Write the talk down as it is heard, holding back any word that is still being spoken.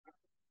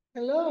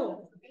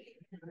Hello,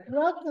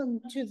 welcome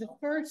to the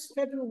first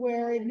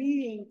February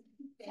meeting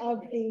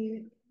of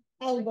the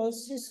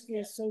Alamos History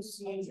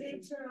Association.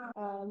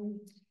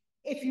 Um,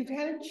 if you've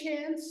had a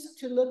chance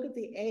to look at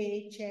the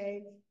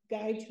AHA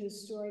Guide to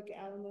Historic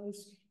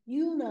Alamos,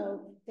 you'll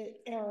know that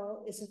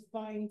Errol is a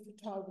fine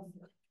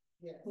photographer.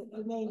 What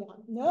you may not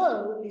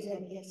know is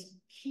that he has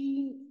a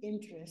keen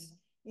interest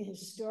in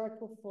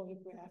historical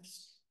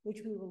photographs,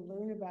 which we will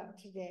learn about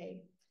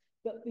today.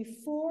 But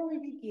before we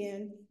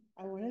begin,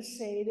 I want to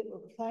say that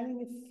we're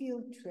planning a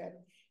field trip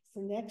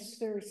for next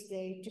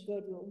Thursday to go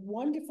to a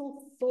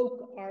wonderful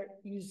folk art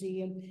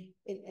museum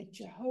at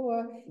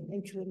Jehovah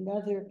and to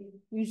another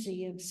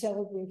museum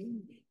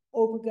celebrating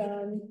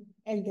Obregon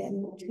and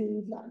then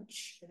to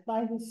lunch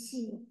by the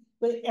sea.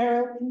 But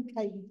Errol can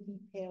tell you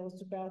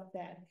details about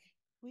that.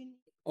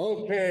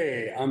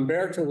 Okay,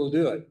 Umberto will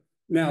do it.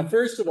 Now,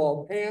 first of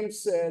all, Pam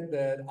said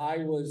that I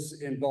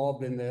was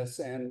involved in this,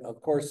 and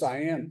of course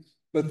I am.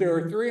 But there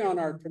are three on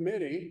our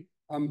committee.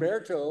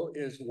 Umberto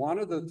is one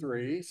of the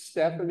three,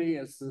 Stephanie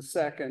is the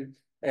second,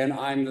 and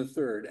I'm the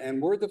third. And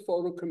we're the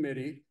photo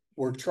committee.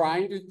 We're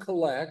trying to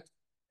collect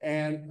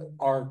and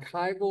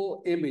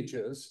archival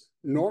images,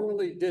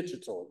 normally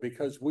digital,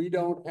 because we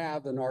don't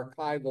have an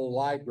archival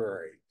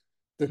library.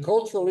 The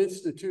Cultural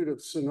Institute of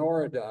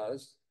Sonora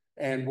does,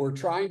 and we're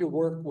trying to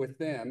work with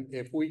them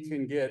if we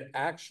can get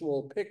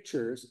actual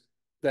pictures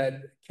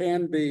that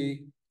can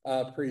be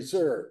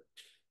preserved.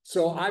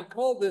 So I've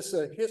called this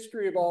a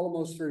history of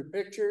Alamos through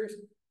pictures.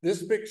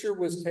 This picture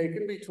was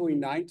taken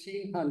between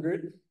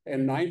 1900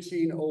 and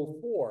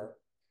 1904.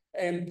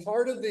 And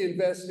part of the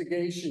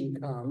investigation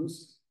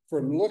comes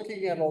from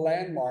looking at a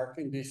landmark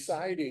and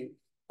deciding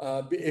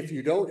if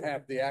you don't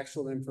have the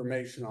actual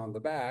information on the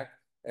back,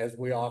 as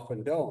we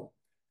often don't.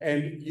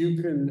 And you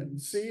can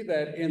see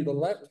that in the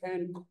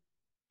left-hand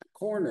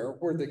corner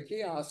where the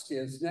kiosk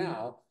is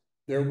now,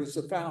 there was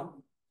a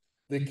fountain.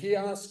 The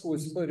kiosk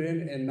was put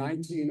in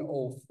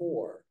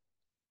 1904.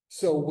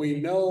 So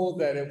we know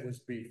that it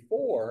was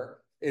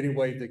before,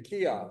 anyway, the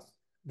kiosk.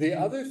 The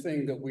other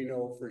thing that we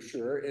know for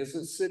sure is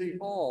that City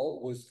Hall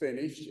was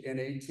finished in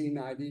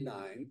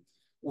 1899.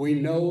 We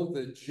know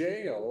the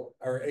jail,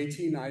 or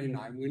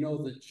 1899, we know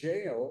the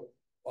jail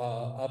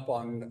up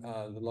on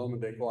the Loma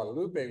de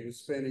Guadalupe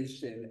was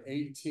finished in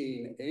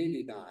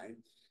 1889.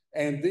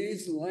 And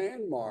these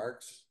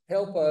landmarks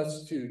help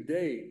us to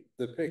date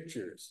the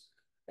pictures.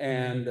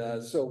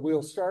 And so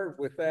we'll start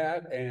with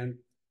that and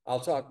I'll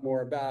talk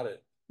more about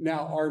it.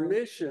 Now, our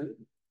mission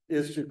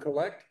is to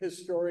collect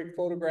historic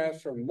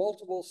photographs from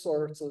multiple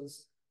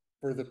sources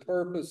for the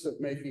purpose of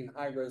making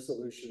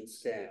high-resolution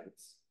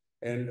scans.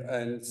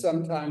 And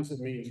sometimes it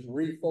means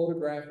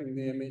re-photographing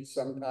the image.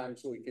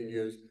 Sometimes we can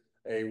use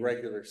a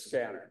regular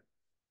scanner.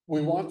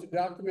 We want to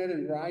document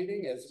in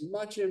writing as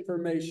much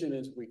information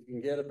as we can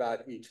get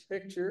about each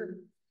picture.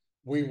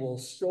 We will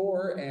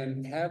store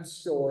and have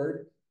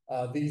stored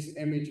these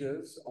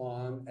images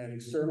on an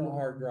external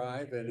hard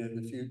drive and in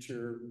the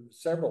future,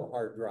 several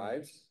hard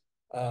drives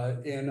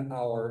in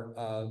our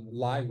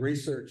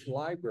research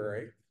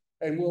library.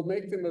 And we'll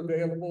make them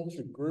available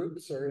to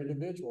groups or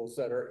individuals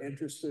that are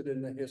interested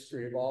in the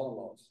history of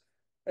Alamos.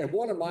 And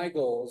one of my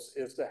goals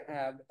is to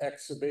have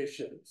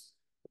exhibitions.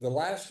 The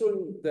last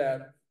one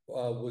that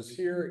was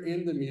here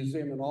in the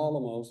museum in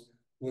Alamos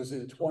was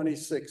in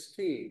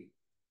 2016.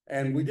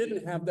 And we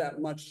didn't have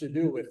that much to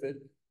do with it.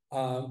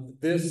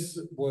 This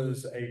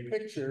was a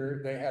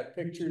picture. They had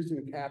pictures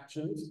and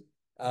captions.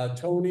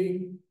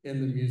 Tony in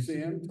the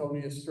museum,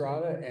 Tony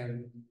Estrada,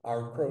 and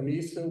our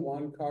cronista,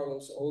 Juan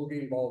Carlos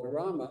Olguin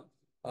Valderrama,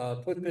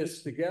 put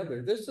this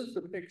together. This is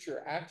the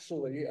picture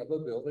actually of a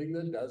building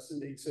that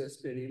doesn't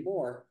exist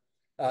anymore.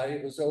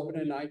 It was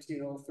opened in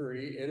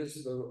 1903. It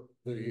is the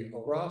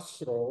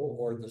rostro,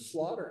 or the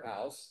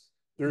slaughterhouse.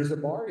 There's a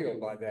barrio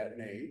by that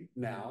name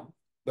now,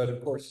 but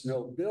of course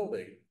no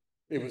building.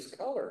 It was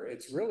color.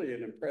 It's really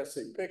an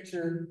impressive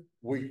picture.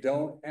 We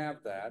don't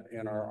have that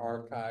in our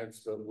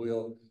archives, but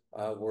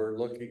we're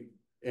looking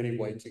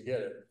anyway to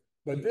get it.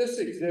 But this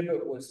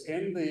exhibit was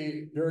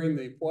during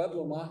the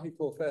Pueblo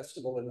Mágico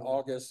Festival in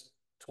August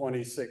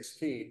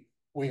 2016.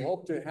 We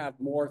hope to have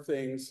more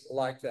things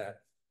like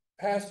that.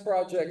 Past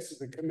projects of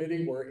the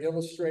committee were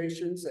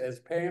illustrations,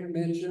 as Pam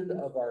mentioned,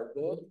 of our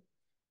book.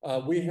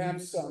 We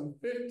have some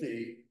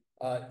 50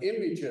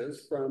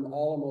 images from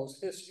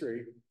Alamos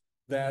history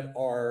that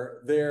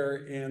are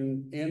there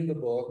in the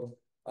book,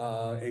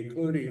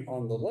 including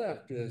on the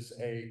left is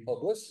a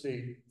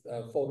publicity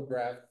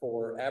photograph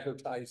for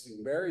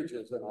advertising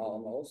marriages in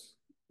Alamos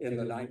in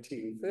the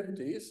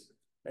 1950s.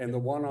 And the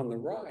one on the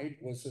right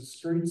was a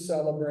street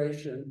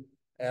celebration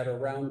at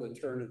around the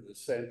turn of the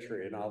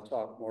century. And I'll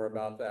talk more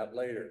about that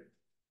later.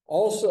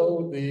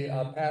 Also, the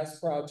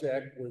past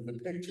project were the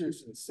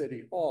pictures in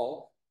City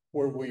Hall,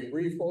 where we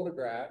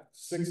rephotographed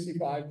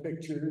 65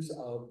 pictures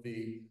of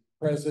the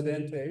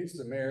Presidentes,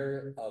 the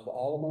mayor of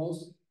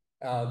Alamos.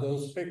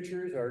 Those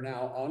pictures are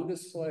now on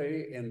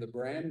display in the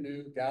brand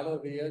new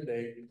Galeria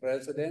de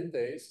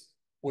Presidentes,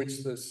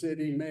 which the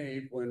city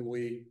made when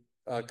we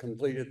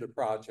completed the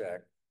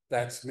project.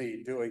 that's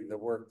me doing the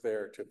work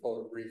there to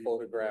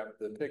re-photograph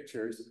the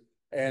pictures.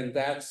 And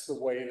that's the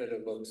way that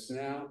it looks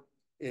now.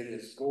 It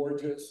is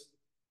gorgeous.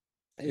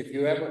 If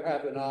you ever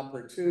have an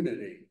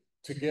opportunity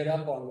to get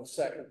up on the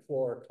second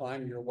floor,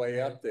 climb your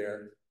way up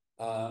there,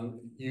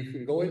 you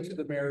can go into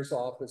the mayor's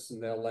office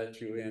and they'll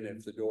let you in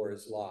if the door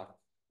is locked.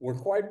 We're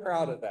quite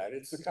proud of that.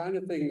 It's the kind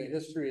of thing the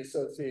History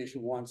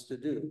Association wants to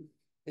do,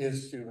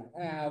 is to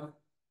have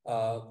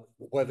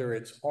whether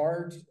it's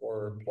art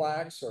or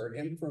plaques or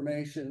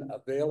information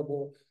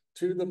available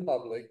to the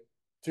public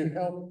to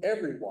help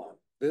everyone,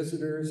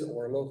 visitors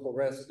or local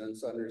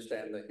residents,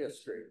 understand the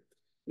history.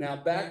 Now,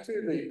 back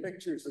to the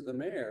pictures of the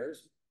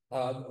mayors,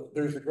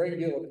 there's a great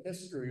deal of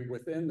history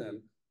within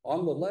them.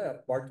 On the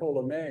left,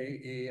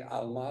 Bartolomé y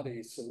Almada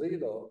y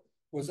Salido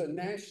was a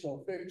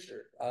national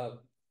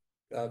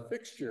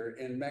fixture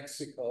in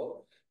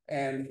Mexico,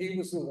 and he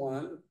was the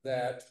one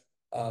that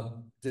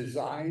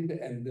designed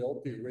and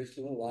built the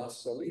original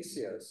Las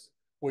Delicias,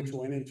 which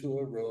went into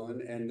a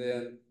ruin, and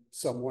then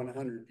some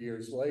 100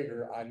 years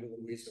later, Ida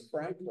Louisa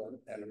Franklin,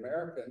 an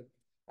American,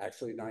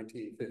 actually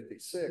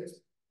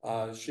 1956,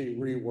 she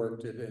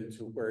reworked it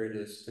into where it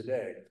is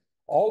today.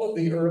 All of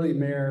the early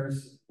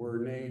mayors were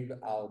named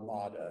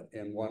Almada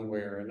in one way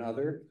or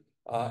another.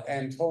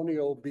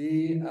 Antonio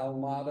B.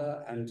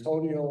 Almada,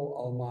 Antonio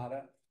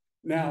Almada.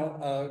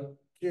 Now,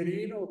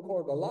 Quirino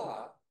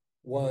Corbalá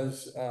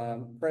was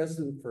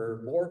president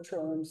for more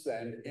terms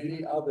than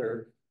any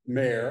other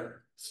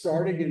mayor,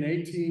 starting in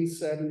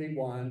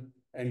 1871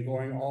 and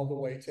going all the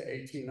way to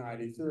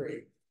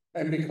 1893.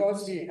 And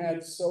because he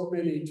had so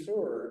many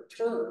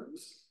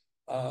terms,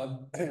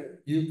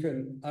 you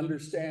can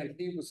understand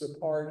he was a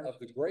part of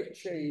the great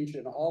change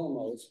in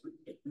Álamos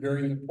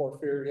during the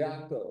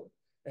Porfiriato.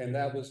 And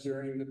that was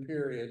during the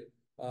period,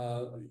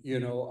 of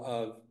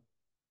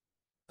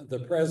the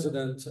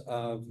president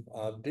of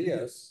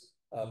Diaz,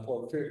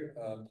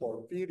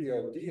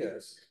 Porfirio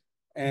Diaz.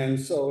 And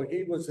so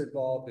he was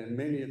involved in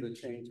many of the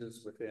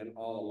changes within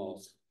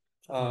Álamos.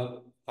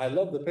 I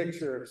love the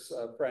picture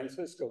of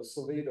Francisco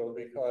Salido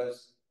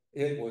because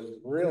it was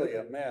really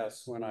a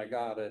mess when I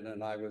got it,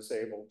 and I was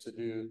able to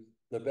do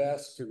the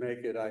best to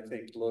make it, I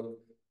think, look,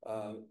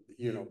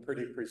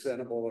 pretty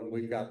presentable, and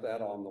we've got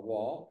that on the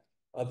wall.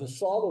 The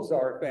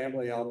Salazar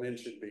family I'll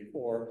mention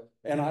before,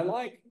 and I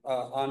like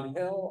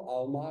Angel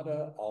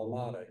Almada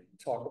Almada.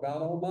 Talk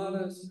about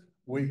Almadas,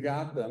 we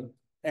got them.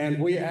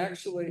 And we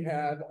actually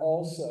had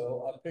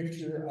also a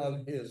picture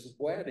of his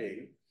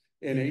wedding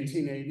in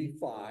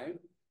 1885.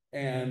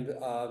 And,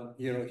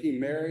 he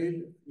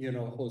married,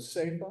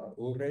 Josefa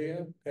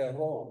Urrea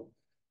Perón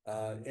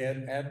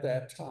at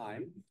that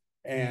time.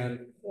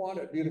 And what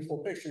a beautiful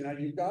picture. Now,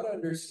 you've got to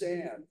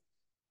understand,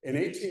 in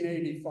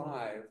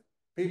 1885,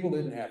 people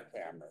didn't have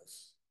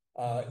cameras.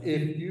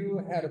 If you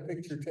had a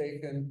picture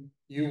taken,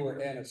 you were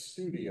in a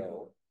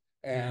studio.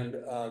 And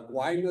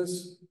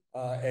Guaymas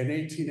in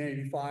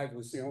 1885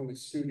 was the only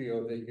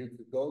studio that you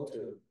could go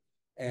to.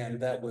 And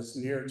that was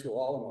near to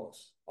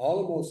Álamos.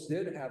 Álamos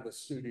did have a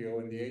studio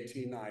in the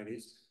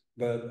 1890s,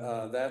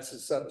 but that's the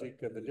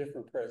subject of a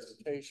different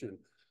presentation.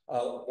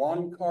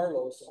 Juan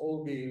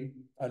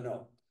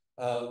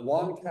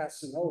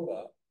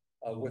Casanova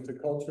with the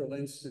Cultural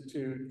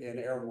Institute in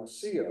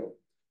Hermosillo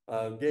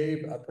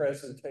gave a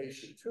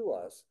presentation to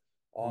us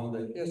on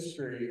the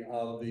history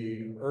of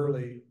the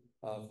early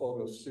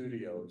photo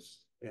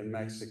studios in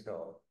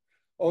Mexico.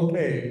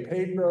 Okay,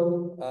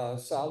 Pedro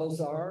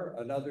Salazar,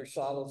 another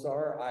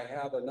Salazar. I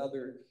have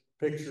another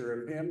picture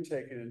of him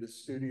taken in the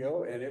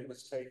studio, and it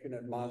was taken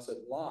at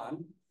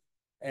Mazatlan.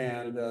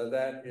 And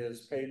that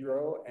is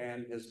Pedro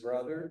and his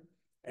brother,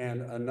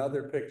 and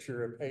another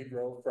picture of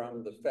Pedro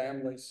from the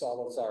family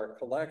Salazar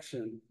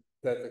collection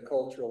that the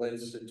Cultural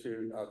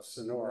Institute of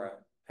Sonora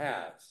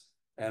has.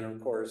 And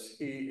of course,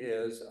 he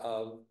is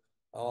of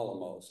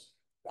Álamos.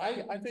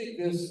 I think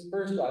this,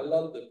 first, I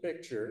love the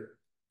picture.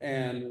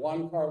 And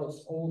Juan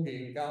Carlos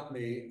Holguin got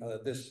me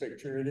this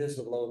picture. It is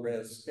a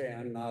low-res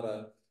scan, not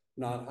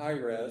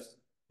high-res.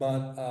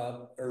 But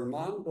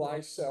Herman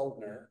Bly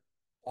Seldner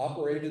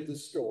operated the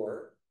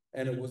store,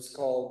 and it was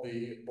called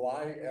the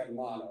Bly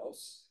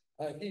Hermanos.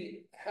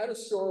 He had a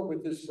store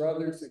with his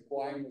brothers at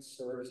Guaymas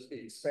stores.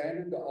 He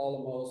expanded to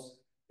Álamos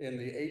in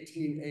the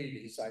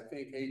 1880s, I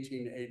think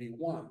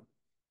 1881.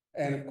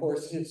 And of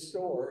course, his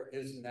store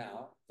is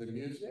now the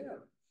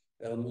museum.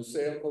 El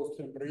Museo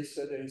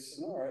Costumbrista de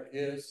Sonora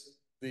is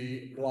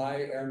the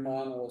Bly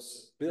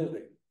Hermanos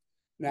building.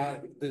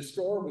 Now, the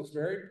store was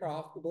very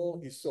profitable.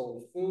 He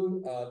sold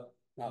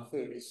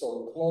he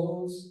sold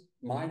clothes,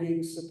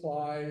 mining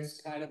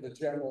supplies, kind of a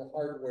general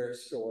hardware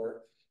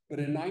store. But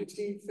in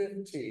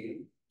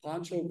 1915,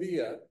 Pancho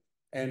Villa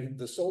and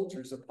the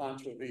soldiers of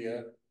Pancho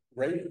Villa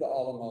raided the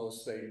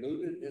Álamos. They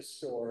looted his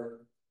store,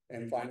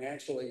 and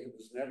financially it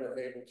was never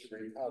able to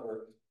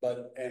recover,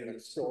 and the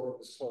store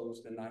was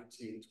closed in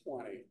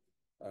 1920,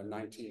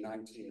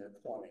 1919 or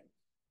 20.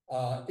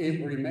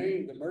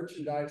 The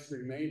merchandise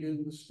remained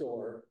in the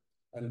store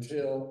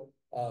until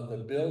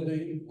the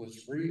building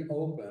was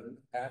reopened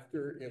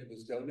after it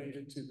was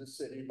donated to the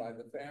city by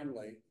the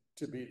family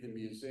to be the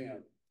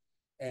museum.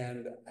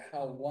 And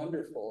how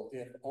wonderful,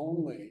 if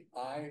only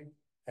I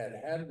had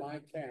had my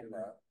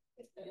camera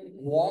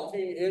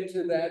walking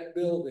into that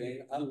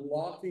building,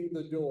 unlocking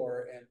the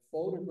door and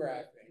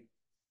photographing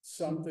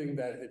something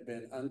that had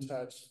been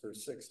untouched for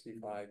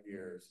 65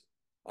 years.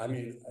 I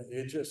mean,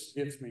 it just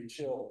gives me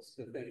chills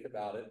to think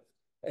about it.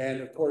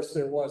 And of course,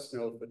 there was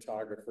no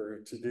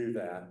photographer to do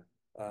that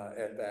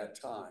at that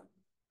time.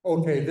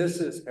 Okay, this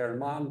is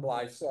Herman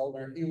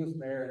Bleisellner. He was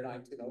mayor in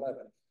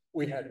 1911.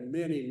 We had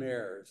many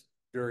mayors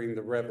during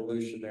the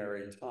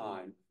revolutionary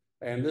time.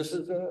 And this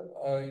is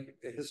a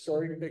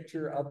historic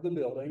picture of the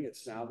building.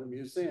 It's now the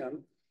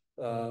museum,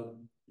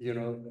 you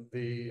know,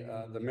 the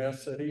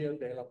Merceria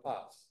de la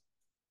Paz.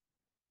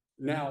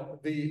 Now,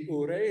 the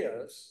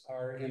Urreas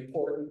are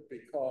important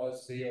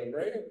because the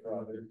Urrea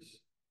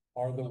brothers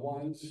are the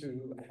ones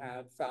who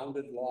had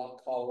founded La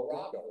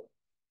Colorado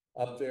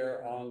up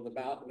there on the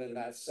mountain in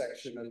that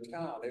section of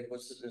town. It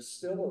was a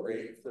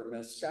distillery for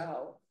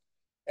mezcal,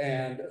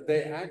 and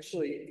they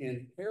actually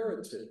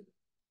inherited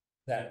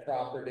that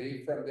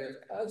property from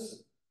their cousin.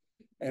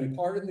 And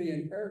part of the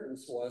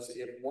inheritance was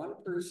if one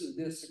person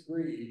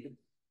disagreed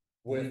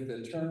with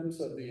the terms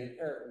of the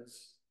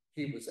inheritance,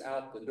 he was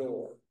out the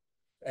door.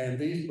 And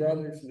these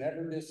brothers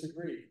never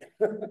disagreed.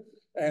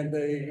 And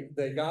they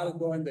got it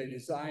going. They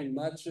designed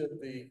much of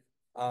the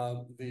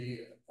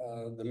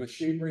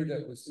machinery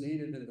that was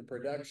needed in the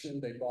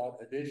production. They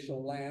bought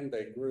additional land.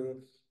 They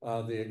grew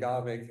the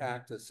agave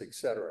cactus,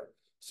 etc.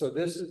 So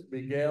this is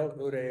Miguel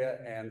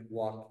Urrea and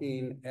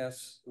Joaquin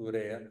S.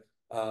 Urrea.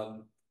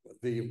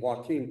 The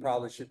Joaquin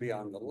probably should be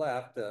on the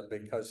left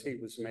because he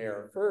was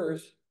mayor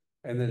first,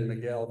 and then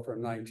Miguel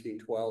from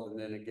 1912, and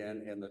then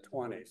again in the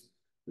 20s.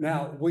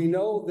 Now, we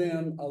know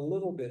them a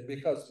little bit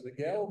because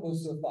Miguel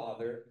was the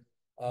father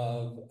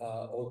of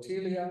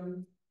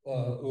Otilia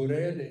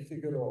Urrea de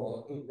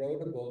Figueroa, who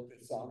wrote a book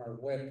that's on our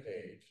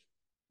webpage.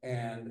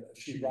 And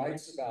she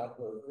writes about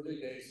her early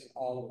days in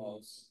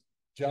Alamos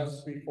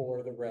just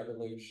before the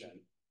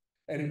revolution.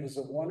 And it was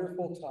a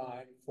wonderful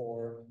time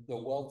for the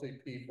wealthy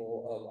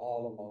people of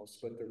Alamos,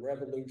 but the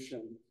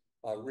revolution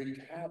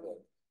wreaked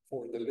havoc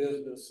for the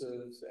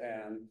businesses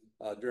and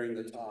during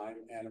the time.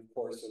 And of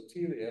course,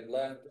 Otilia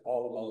left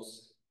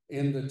Alamos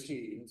in the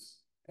teens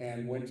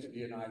and went to the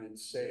United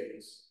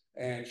States.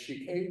 And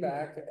she came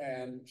back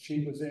and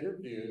she was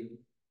interviewed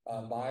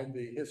by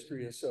the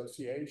History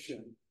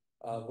Association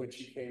when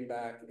she came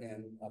back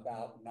in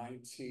about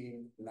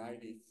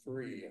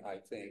 1993, I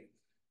think.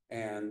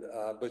 And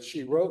but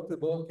she wrote the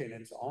book, and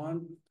it's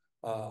on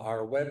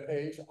our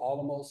webpage,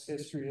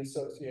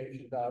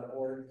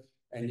 alamoshistoryassociation.org,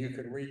 and you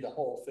can read the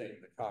whole thing.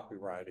 The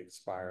copyright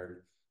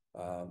expired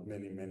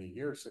many, many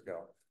years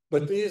ago.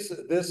 But this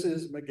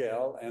is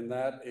Miguel, and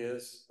that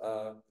is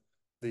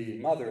the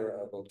mother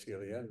of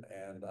Otilia,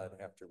 and I'd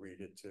have to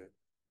read it to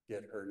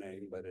get her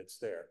name, but it's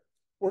there.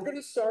 We're going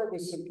to start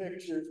with some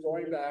pictures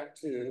going back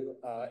to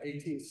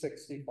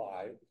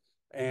 1865.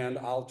 And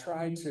I'll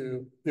try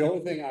to, the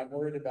only thing I'm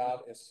worried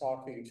about is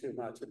talking too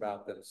much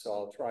about them, so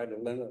I'll try to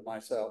limit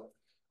myself.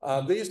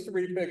 These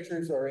three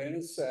pictures are in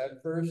a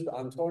set. First,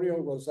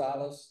 Antonio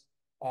Rosales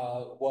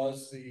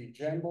was the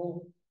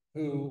general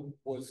who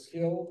was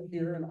killed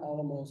here in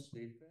Alamos.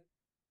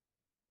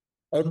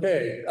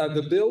 Okay,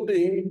 the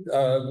building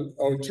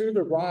to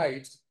the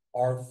right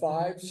are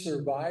 5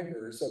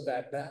 survivors of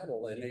that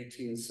battle in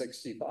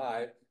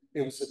 1865.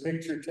 It was a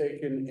picture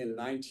taken in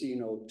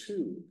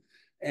 1902.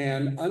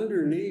 And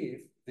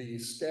underneath the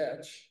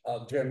sketch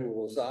of General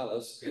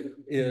Rosales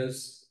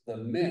is the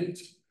mint,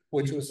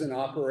 which was in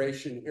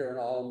operation here in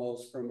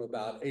Alamos from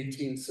about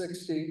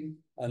 1860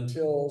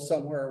 until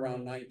somewhere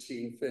around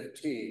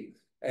 1915.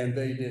 And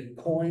they did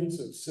coins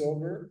of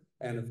silver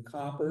and of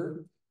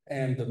copper.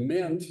 And the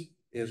mint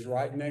is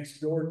right next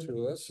door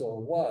to us,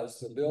 or was.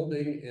 The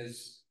building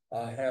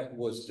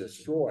was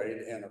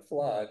destroyed in a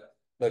flood,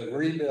 but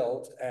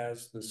rebuilt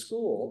as the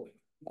school.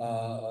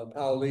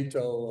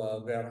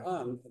 Paulito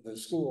Verhan, the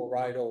school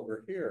right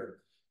over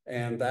here.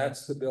 And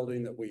that's the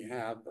building that we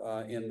have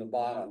in the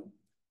bottom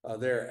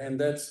there. And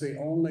that's the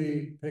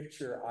only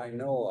picture I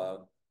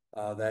know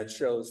of that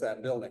shows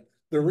that building.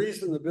 The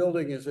reason the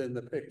building is in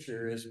the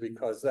picture is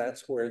because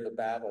that's where the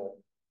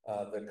battle,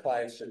 the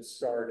clash had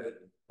started,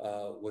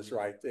 was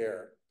right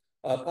there.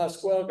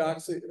 Pascual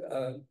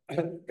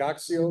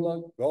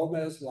Gaxiola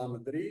Gomez La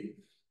Madrid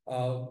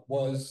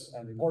was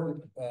an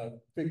important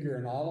figure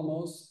in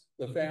Alamos.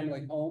 The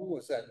family home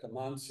was at the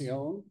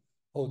Mansion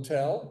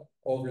Hotel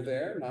over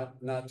there,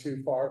 not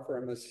too far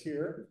from us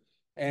here.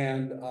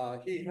 And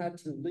he had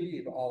to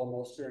leave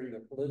Alamos during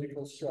the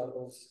political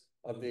struggles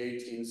of the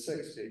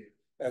 1860s.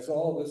 As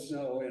all of us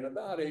know, in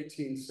about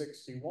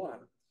 1861,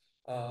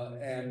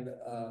 and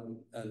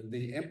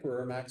the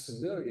Emperor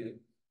Maximilian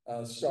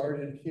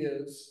started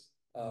his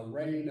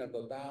reign of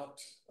about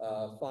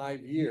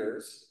 5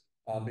 years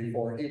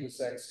before he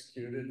was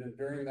executed. And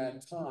during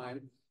that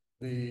time,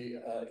 the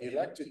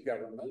elected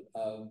government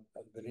of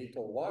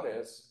Benito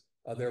Juarez,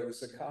 there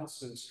was a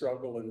constant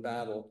struggle and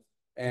battle.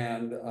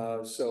 And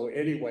so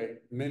anyway,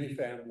 many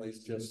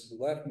families just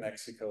left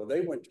Mexico.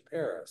 They went to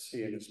Paris,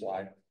 he and his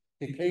wife.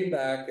 He came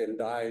back and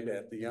died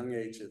at the young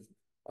age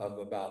of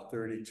about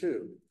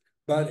 32.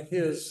 But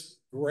his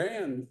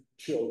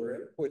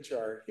grandchildren, which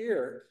are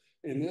here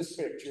in this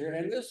picture,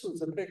 and this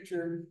was a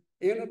picture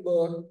in a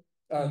book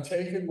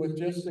taken with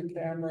just a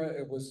camera.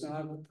 It was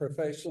not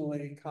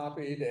professionally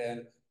copied,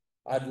 and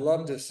I'd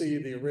love to see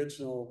the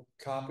original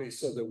copy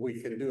so that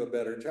we can do a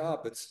better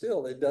job, but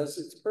still it does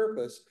its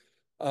purpose.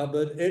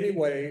 But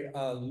anyway,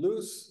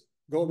 Luz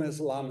Gomez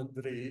La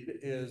Madrid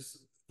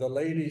is the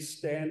lady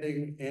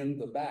standing in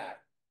the back.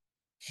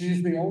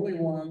 She's the only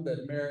one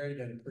that married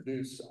and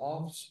produced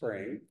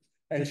offspring.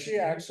 And she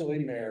actually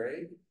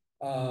married,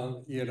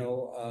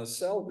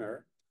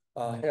 Seldner,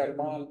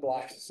 Herman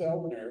Black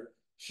Seldner.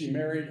 She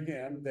married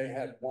him. They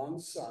had one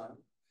son.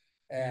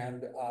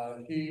 And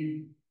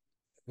he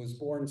was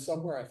born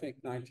somewhere, I think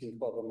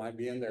 1912, it might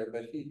be in there,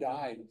 but he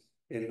died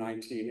in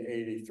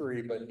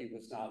 1983, but he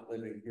was not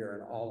living here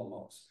in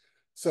Álamos.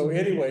 So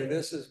anyway,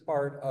 this is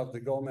part of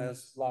the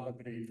Gomez La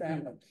Madrid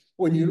family.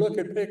 When you look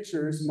at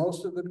pictures,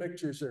 most of the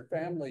pictures are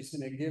families,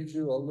 and it gives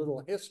you a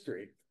little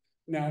history.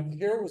 Now,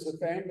 here was a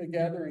family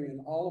gathering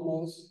in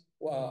Álamos.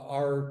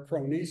 Our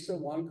cronista,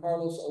 Juan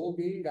Carlos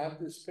Olguin, got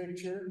this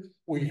picture.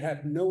 We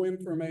have no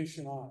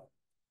information on it.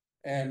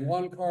 And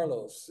Juan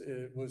Carlos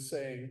was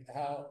saying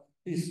how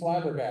he's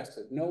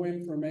flabbergasted, no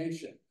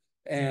information.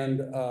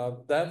 And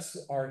that's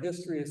our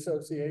history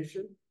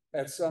association.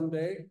 At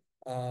someday,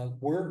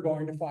 we're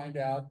going to find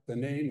out the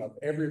name of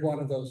every one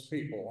of those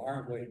people,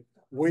 aren't we?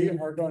 We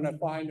are going to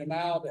find them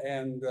out,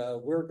 and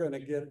we're going to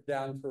get it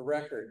down for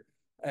record.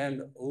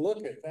 And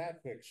look at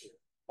that picture,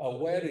 a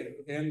wedding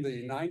in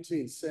the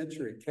 19th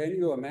century. Can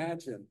you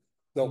imagine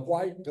the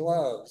white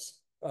gloves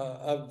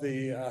of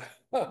the,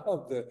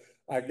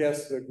 I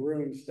guess, the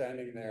groom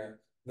standing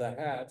there, the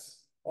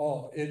hats?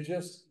 Oh, you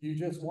just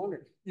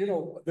wonder,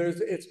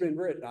 it's been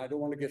written. I don't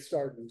want to get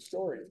started in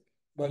stories,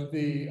 but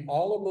the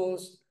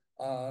Álamos,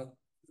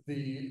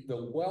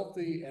 the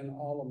wealthy in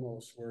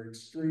Álamos were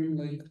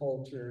extremely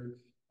cultured,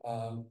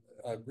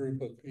 a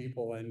group of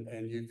people,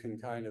 and you can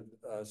kind of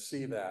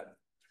see that.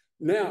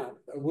 Now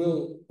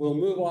we'll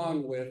move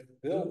on with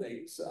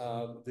buildings.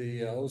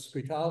 The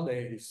Hospital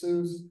de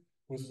Jesus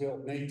was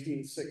built in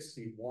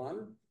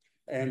 1861.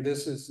 And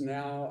this is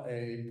now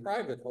a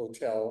private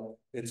hotel.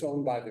 It's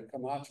owned by the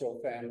Camacho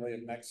family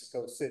in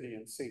Mexico City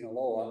and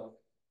Sinaloa.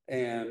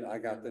 And I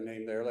got the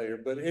name there later.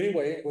 But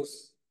anyway, it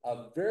was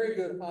a very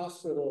good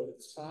hospital at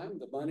its time.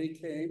 The money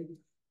came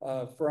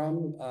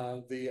from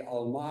the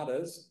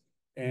Almadas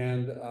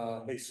and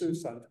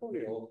Jesus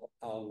Antonio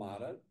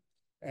Almada.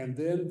 And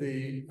then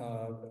the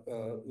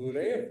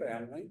Urrea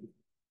family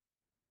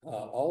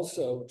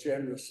also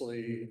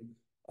generously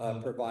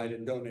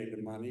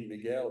donated money,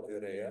 Miguel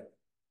Urrea.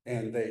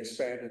 And they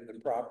expanded the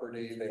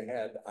property. They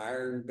had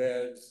iron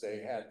beds. They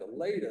had the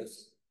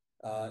latest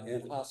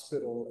in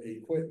hospital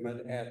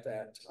equipment at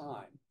that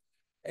time.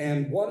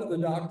 And one of the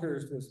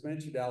doctors was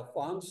mentioned,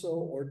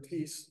 Alfonso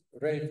Ortiz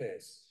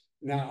Reyes.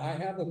 Now, I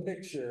have a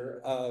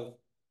picture of,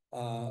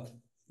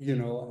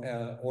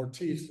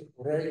 Ortiz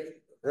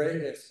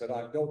Reyes, but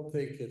I don't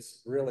think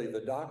it's really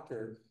the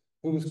doctor,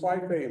 who was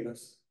quite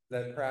famous,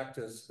 that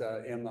practiced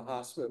in the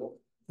hospital.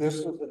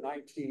 This was a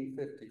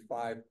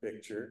 1955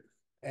 picture.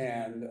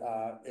 And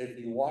if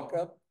you walk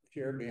up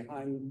here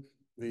behind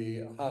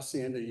the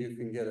hacienda, you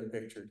can get a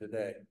picture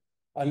today.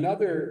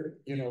 Another,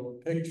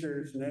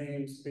 pictures,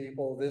 names,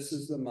 people. This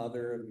is the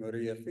mother of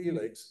Maria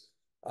Felix.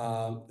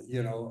 Josefa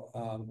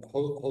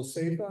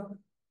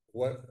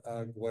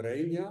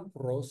Guareña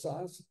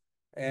Rosas,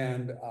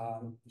 and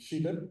she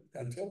lived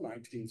until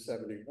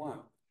 1971.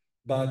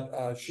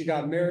 But she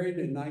got married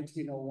in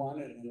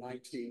 1901, and in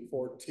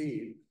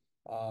 1914,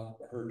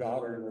 her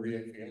daughter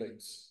Maria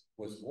Felix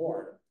was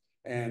born.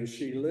 And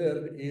she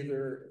lived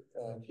either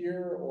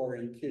here or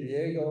in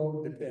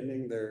Quiriego,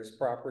 depending, there's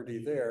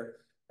property there.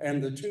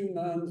 And the two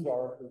nuns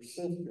are her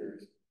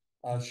sisters.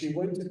 She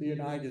went to the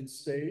United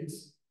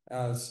States,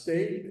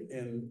 stayed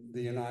in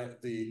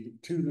the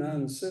two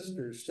nun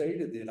sisters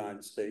stayed in the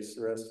United States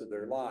the rest of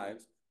their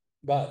lives,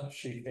 but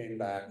she came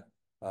back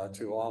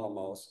to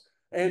Álamos.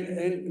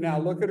 And now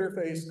look at her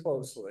face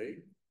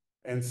closely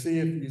and see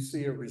if you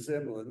see a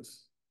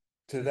resemblance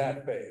to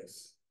that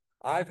face.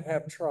 I've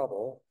had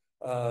trouble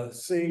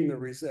seeing the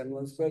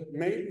resemblance, but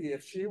maybe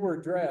if she were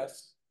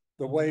dressed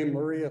the way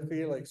Maria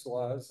Felix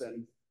was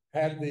and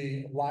had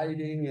the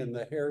lighting and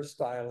the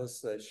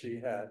hairstylist that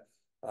she had,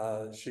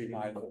 she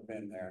might have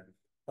been there,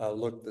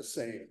 looked the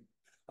same.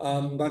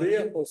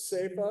 Maria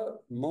Josefa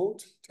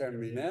Montt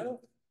Terminel,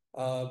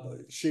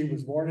 she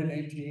was born in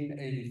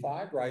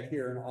 1885 right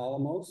here in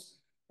Álamos,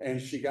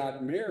 and she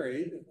got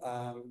married,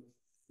 I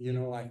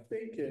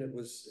think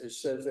it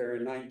says there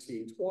in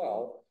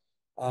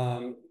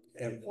 1912.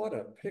 And what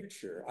a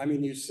picture. I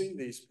mean, you see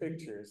these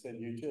pictures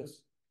and you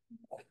just,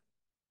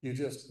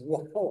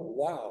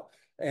 wow.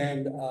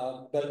 And,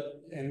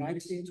 but in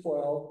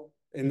 1912,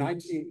 in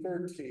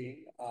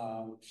 1913,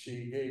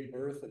 she gave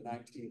birth, and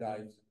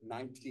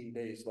 19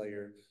 days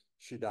later,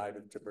 she died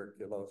of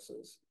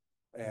tuberculosis.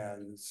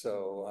 And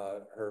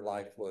so her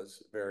life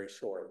was very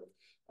short.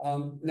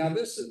 Now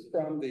this is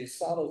from the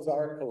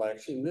Salazar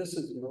collection. This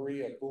is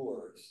Maria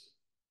Boers.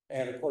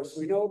 And of course,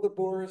 we know the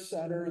Boers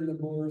Center and the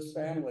Boers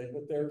family,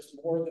 but there's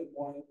more than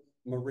one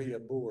Maria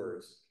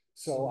Boers.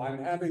 So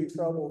I'm having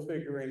trouble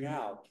figuring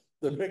out.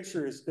 The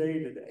picture is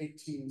dated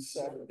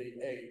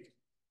 1878.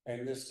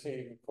 And this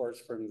came, of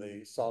course, from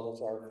the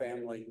Salazar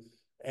family.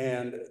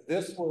 And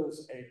this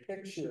was a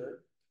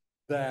picture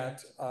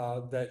that,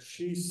 that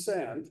she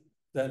sent,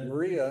 that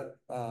Maria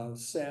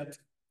sent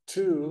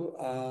to,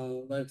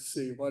 let's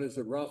see, what is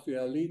it,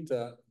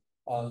 Rafaelita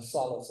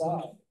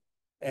Salazar.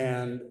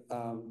 And,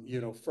 you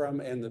know,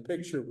 and the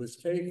picture was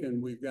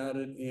taken, we've got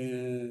it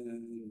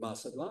in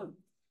Mazatlan.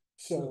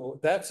 So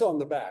that's on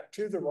the back.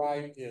 To the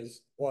right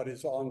is what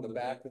is on the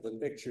back of the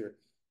picture.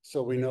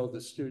 So we know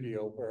the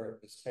studio where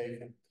it was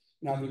taken.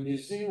 Now the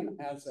museum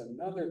has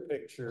another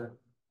picture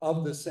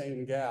of the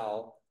same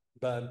gal,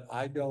 but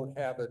I don't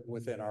have it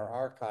within our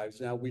archives.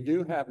 Now we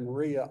do have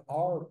Maria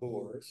R.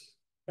 Boers,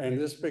 and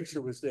this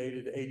picture was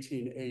dated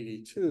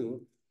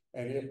 1882,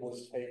 and it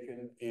was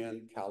taken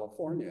in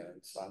California,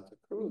 in Santa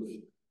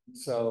Cruz.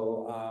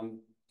 So,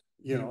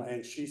 you know,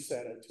 and she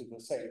sent it to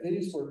the same.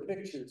 These were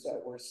pictures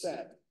that were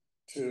sent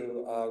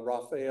to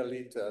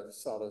Rafaelita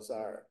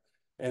Salazar.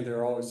 And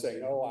they're always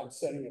saying, oh, I'm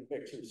sending a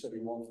picture so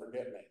you won't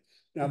forget me.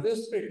 Now,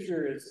 this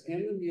picture is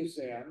in the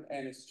museum,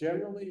 and it's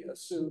generally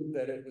assumed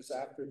that it was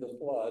after the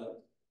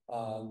flood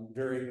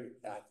during,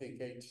 I think,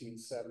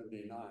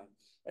 1879.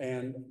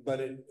 But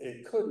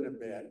it couldn't have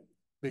been,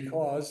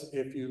 because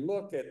if you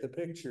look at the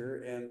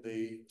picture in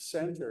the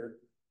center,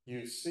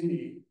 you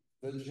see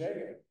the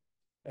jail.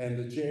 And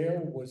the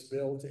jail was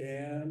built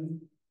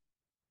in,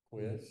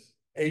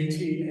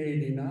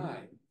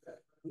 1889.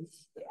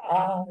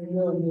 I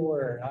know you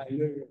were. I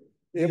knew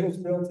it was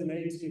built in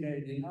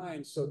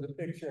 1889, so the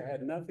picture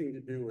had nothing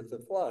to do with the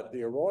flood.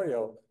 The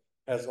arroyo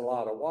has a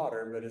lot of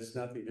water, but it's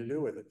nothing to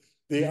do with it.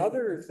 The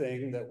other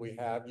thing that we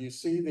have, you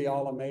see the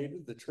Alameda,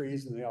 the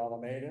trees in the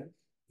Alameda.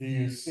 Do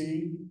you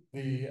see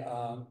the,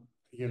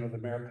 you know, the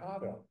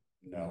Mercado?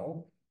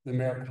 No, the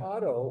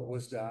Mercado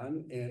was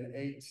done in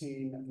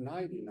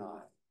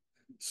 1899.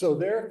 So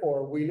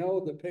therefore, we know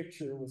the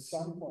picture was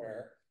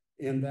somewhere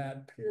in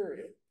that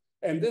period.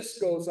 And this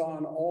goes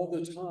on all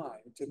the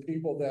time to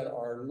people that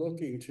are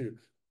looking to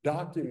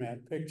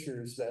document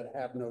pictures that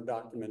have no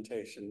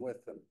documentation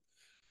with them.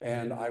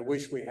 And I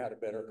wish we had a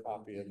better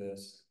copy of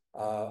this.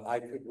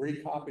 I could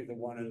recopy the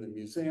one in the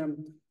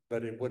museum,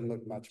 but it wouldn't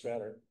look much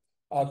better.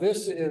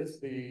 This is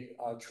the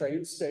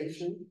train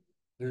station.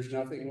 There's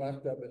nothing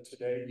left of it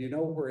today. You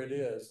know where it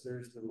is.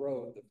 There's the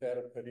road, the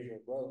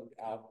Ferrocarril Road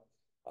out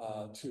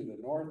to the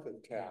north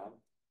of town.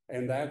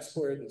 And that's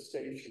where the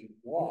station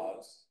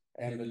was.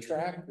 And the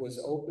track was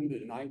opened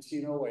in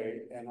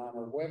 1908. And on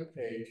our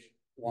webpage,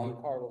 Juan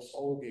Carlos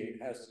Holguin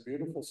has a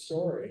beautiful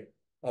story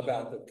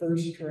about the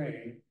first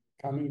train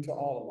coming to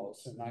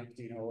Álamos in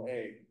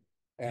 1908.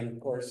 And of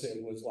course,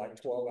 it was like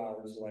 12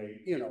 hours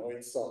late. You know,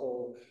 it's the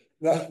whole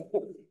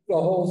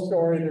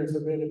story. There's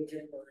a bit of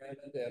humor in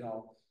it and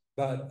all.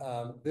 But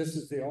this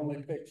is the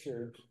only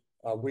picture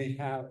we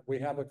have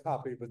a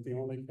copy, but the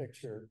only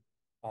picture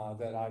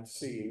that I've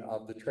seen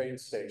of the train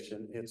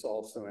station. It's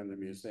also in the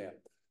museum.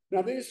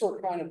 Now, these were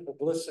kind of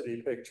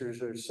publicity pictures.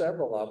 There's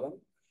several of them.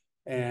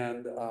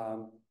 And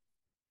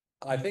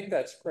I think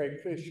that's Craig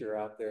Fisher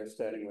out there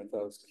standing with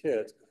those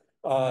kids.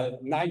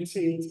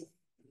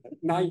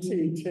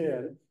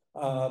 1910,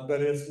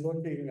 but it's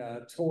looking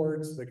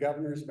towards the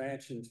governor's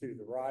mansion to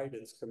the right.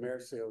 It's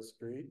Comercio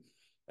Street,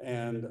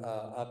 and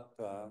up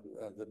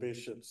the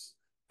bishop's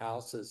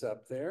house is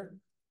up there.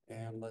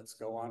 And let's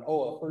go on.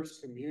 Oh, a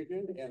first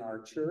communion in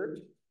our church.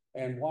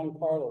 And Juan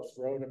Carlos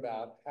wrote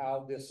about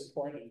how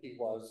disappointed he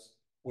was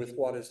with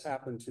what has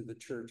happened to the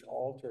church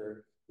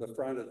altar, the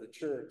front of the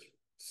church,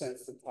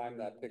 since the time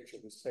that picture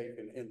was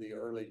taken in the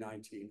early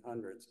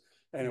 1900s.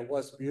 And it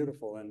was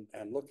beautiful. And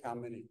look how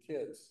many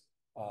kids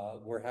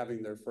were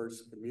having their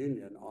first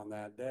communion on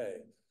that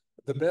day.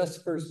 The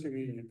best first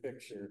communion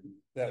picture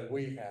that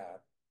we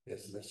have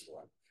is this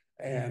one.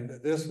 And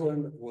this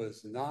one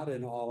was not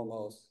in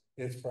Álamos.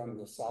 It's from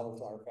the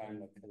Salazar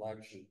family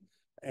collection.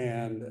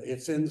 And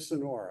it's in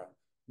Sonora,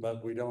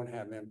 but we don't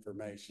have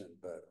information.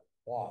 But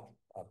what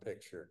a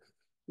picture.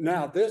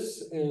 Now,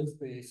 this is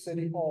the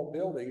City Hall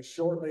building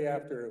shortly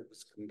after it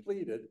was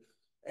completed.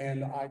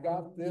 And I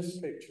got this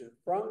picture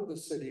from the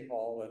City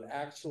Hall, an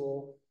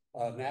actual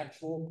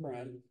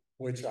print,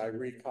 which I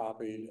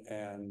recopied,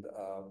 and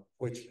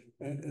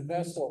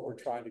that's what we're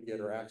trying to get,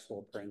 our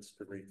actual prints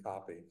to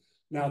recopy.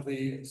 Now,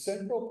 the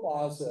Central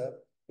Plaza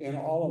in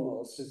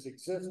Álamos has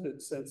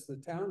existed since the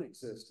town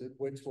existed,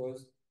 which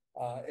was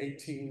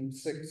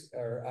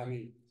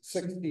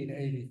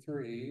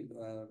 1683,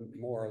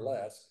 more or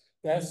less.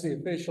 That's the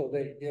official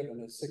date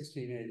given as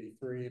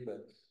 1683,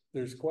 but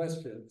there's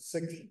questions,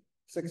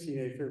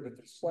 1683, but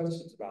there's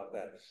questions about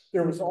that.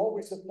 There was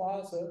always a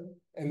plaza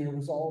and there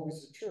was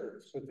always a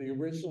church, but the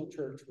original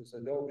church was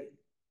adobe.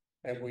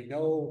 And we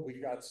know, we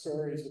got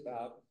stories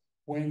about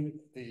When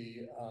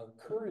the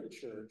current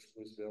church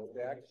was built,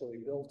 they actually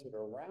built it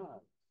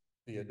around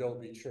the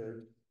adobe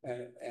church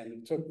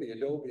and took the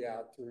adobe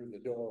out through the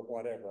door,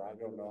 whatever. I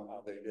don't know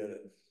how they did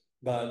it.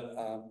 But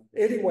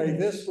anyway,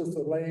 this was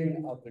the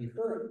laying of the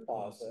current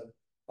plaza,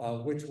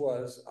 which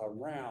was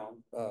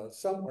around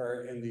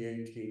somewhere in the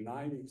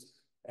 1890s.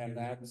 And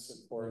that's,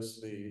 of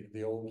course,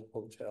 the old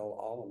Hotel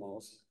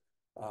Alamos,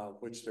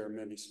 which there are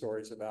many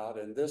stories about.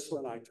 And this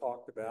one I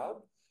talked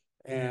about.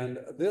 And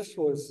this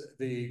was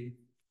the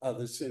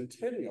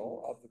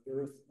centennial of the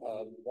birth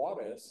of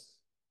Juarez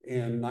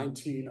in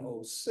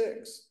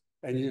 1906.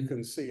 And you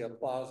can see a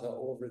plaza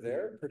over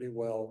there, pretty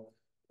well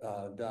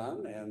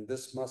done. And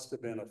this must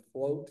have been a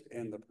float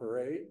in the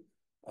parade,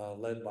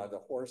 led by the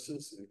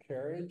horses and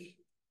carriage.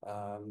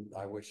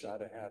 I wish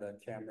I'd have had a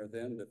camera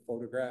then to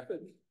photograph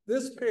it.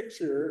 This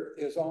picture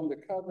is on the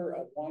cover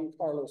of Juan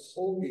Carlos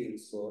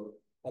Holguin's book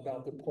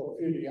about the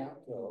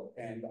Porfiriato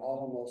and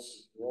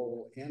Alamos'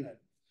 role in it.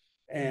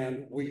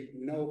 And we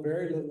know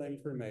very little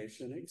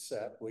information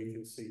except we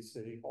can see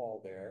City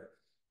Hall there.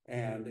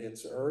 And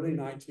it's early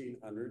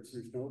 1900s.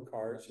 There's no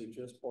cars, there's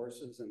just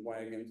horses and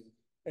wagons.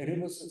 And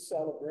it was a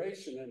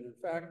celebration. And in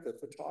fact, the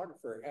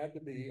photographer had to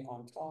be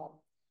on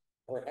top,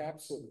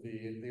 perhaps, of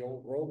the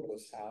old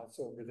Robles house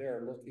over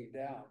there looking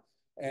down.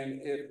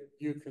 And if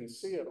you can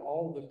see it,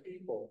 all the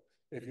people,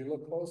 if you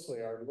look closely,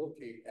 are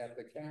looking at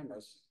the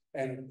cameras.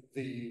 And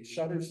the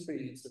shutter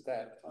speeds at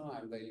that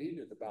time, they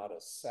needed about a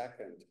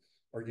second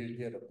or you'd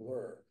get a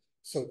blur.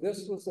 So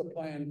this was a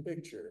planned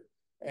picture.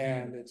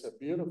 And it's a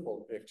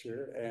beautiful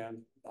picture.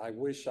 And I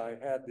wish I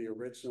had the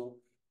original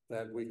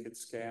that we could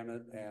scan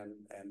it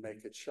and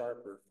make it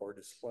sharper for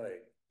display.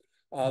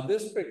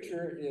 This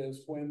picture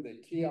is when the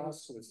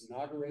kiosk was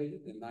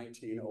inaugurated in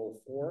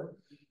 1904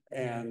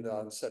 and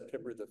on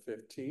September the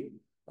 15th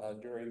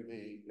during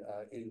the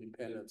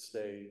Independence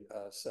Day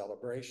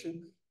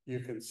celebration. You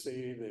can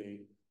see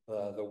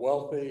the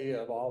wealthy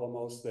of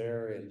Alamos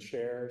there in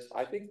chairs.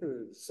 I think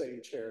they're the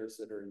same chairs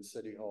that are in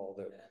City Hall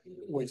that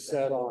we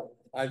sat on.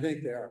 I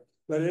think they are.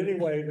 But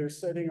anyway, they're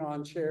sitting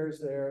on chairs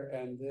there,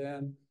 and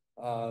then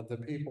the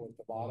people at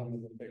the bottom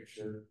of the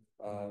picture,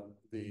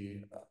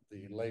 the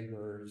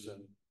laborers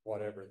and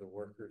whatever, the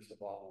workers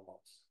of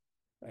Alamos.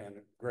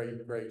 And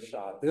great, great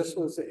shot. This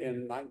was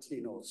in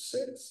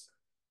 1906,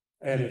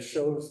 and it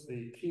shows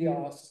the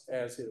kiosk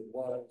as it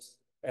was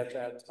at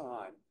that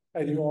time.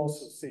 And you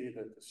also see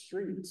that the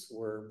streets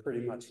were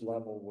pretty much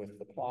level with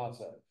the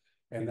plaza.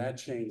 And that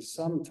changed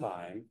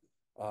sometime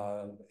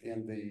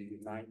in the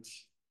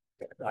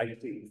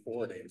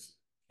 1940s.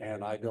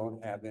 And I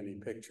don't have any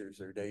pictures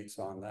or dates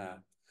on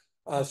that.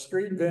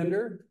 Street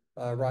vendor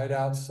right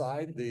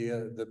outside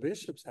the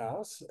bishop's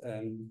house.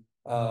 And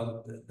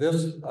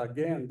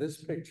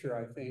this picture,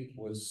 I think,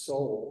 was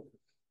sold,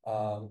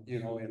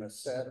 in a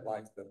set,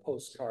 like the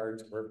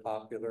postcards were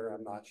popular,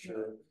 I'm not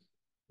sure.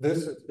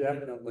 This is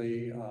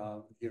definitely,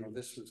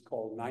 this was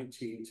called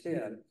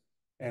 1910,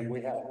 and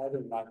we have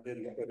other not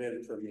been put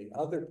in from the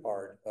other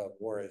part of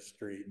Juarez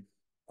Street,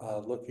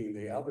 looking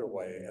the other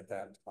way at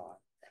that time.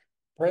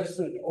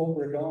 President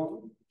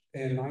Obregón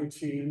in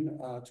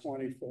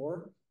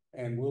 1924,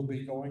 and we'll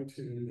be going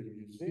to the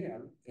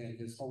museum in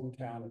his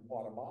hometown of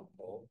Guatemala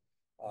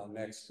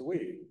next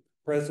week.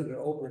 President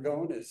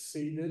Obregón is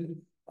seated.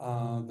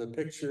 The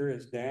picture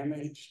is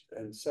damaged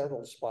in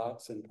several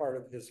spots, and part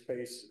of his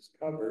face is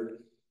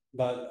covered.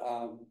 But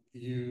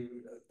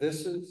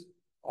this is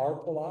our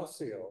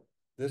Palacio.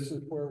 This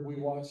is where we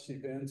watched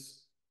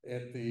events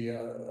at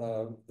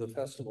the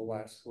festival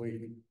last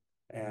week.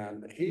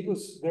 And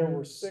there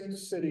were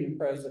 6 sitting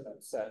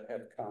presidents that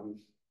had come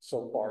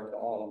so far to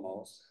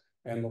Alamos.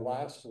 And the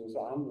last was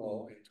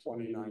AMLO in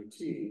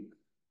 2019.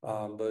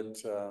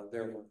 But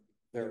there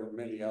were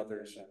many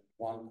others, and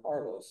Juan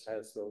Carlos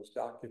has those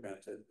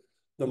documented.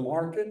 The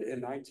market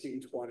in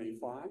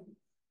 1925.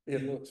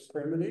 It looks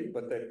primitive,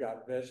 but they've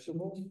got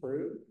vegetables,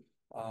 fruit.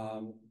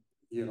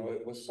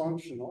 It was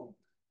functional.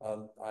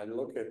 I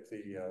look at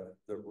the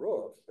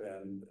roof,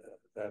 and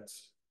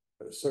that's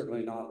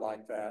certainly not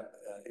like that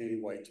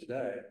anyway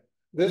today.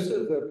 This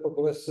is the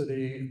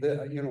publicity,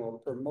 a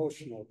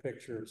promotional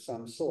picture of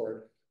some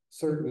sort,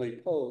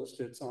 certainly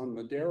posed. It's on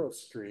Madero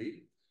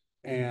Street,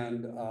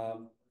 and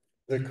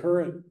the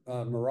current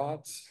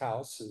Murat's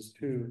house is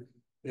to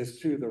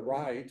the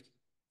right.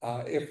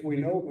 If we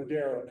know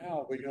Madero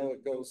now, we know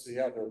it goes the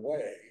other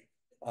way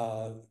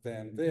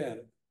than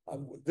then.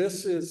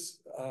 This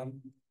is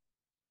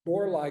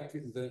more like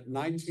the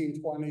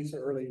 1920s,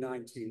 early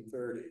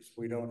 1930s.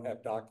 We don't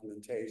have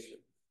documentation,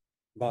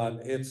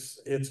 but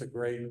it's a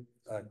great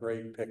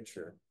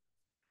picture.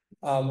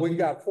 We've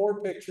got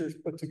 4 pictures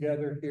put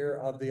together here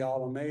of the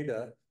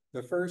Alameda.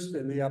 The first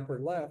in the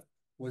upper left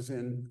was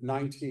in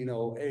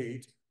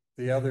 1908.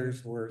 The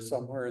others were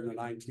somewhere in the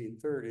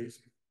 1930s.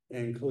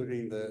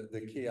 Including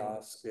the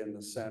kiosk in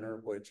the center,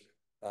 which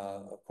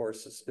of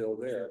course is still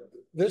there.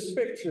 This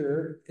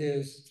picture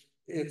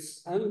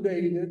it's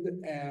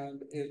undated,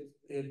 and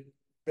it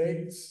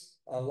begs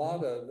a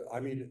lot of,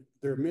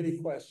 there are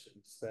many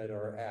questions that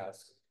are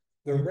asked.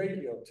 The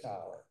radio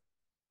tower,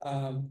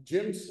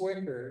 Jim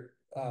Swicker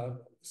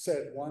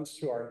said once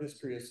to our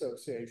History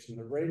Association,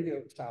 the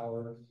radio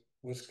tower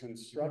was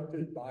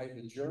constructed by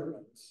the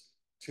Germans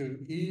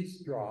to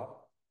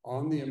eavesdrop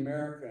on the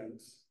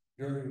Americans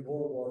during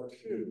World War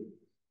II.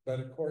 But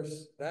of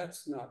course,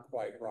 that's not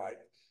quite right.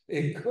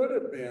 It could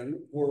have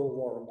been World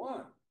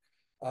War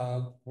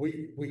I.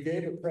 We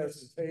gave a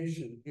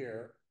presentation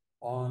here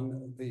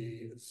on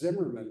the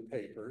Zimmerman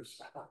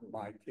papers,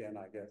 my kin,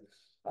 I guess,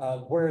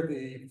 where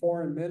the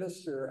foreign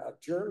minister of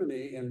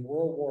Germany in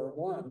World War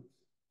I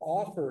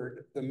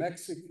offered the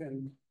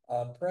Mexican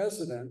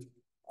president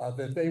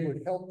that they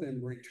would help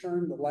them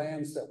return the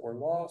lands that were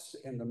lost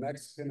in the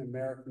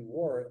Mexican-American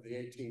War of the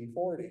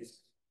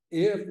 1840s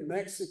if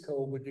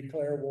Mexico would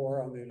declare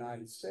war on the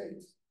United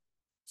States.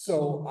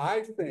 So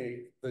I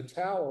think the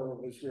tower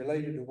was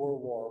related to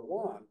World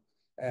War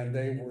I, and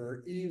they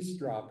were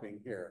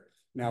eavesdropping here.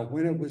 Now,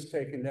 when it was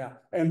taken down,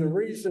 and the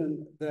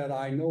reason that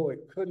I know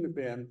it couldn't have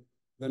been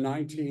the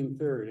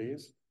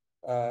 1930s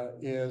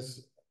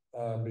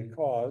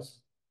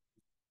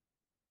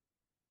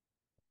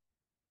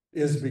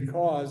is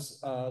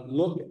because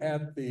look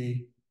at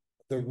the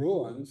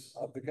ruins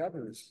of the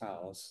governor's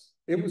palace.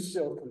 It was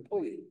still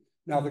complete.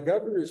 Now, the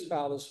governor's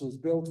palace was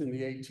built in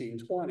the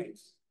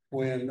 1820s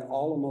when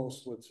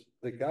Álamos was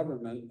the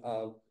government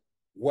of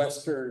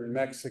Western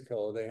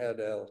Mexico. They had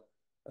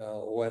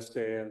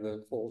Oeste and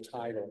the full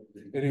title.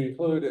 It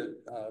included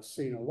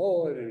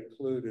Sinaloa, it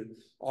included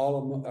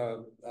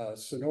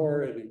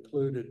Sonora, it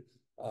included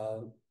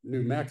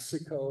New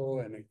Mexico,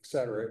 and et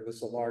cetera. It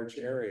was a large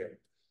area.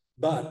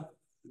 But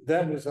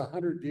that was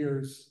 100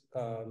 years,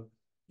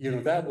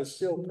 that was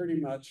still pretty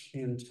much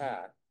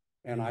intact.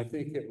 And I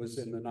think it was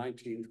in the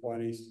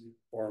 1920s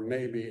or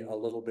maybe a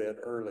little bit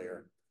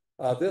earlier.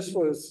 This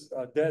was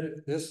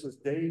dated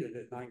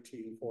in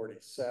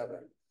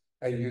 1947.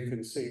 And you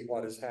can see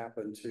what has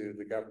happened to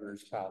the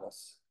governor's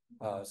palace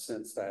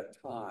since that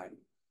time.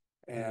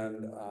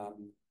 And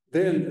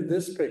then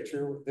this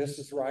picture, this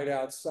is right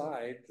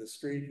outside the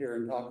street here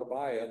in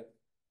Tacubaya,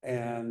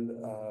 and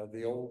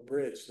the old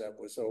bridge that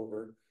was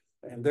over.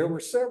 And there were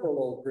several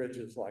old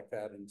bridges like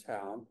that in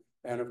town.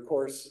 And of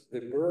course,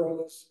 the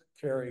burros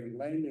carrying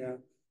leña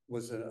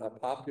was a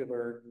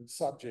popular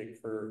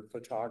subject for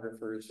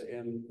photographers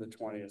in the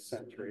 20th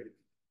century.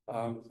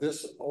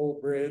 This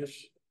old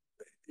bridge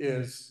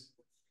is,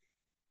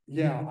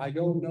 I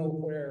don't know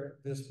where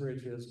this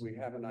bridge is. We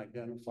haven't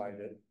identified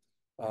it,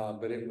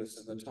 but it was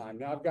in the time.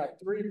 Now I've got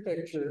 3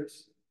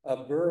 pictures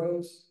of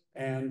burros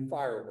and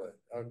firewood.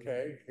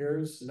 Okay,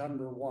 here's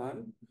number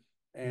 1.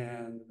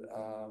 And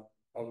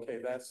okay,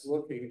 that's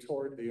looking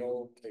toward the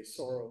old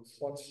Tesoros.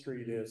 What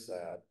street is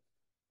that?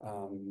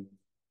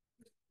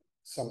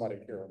 Somebody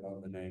here will know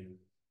the name.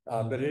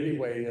 But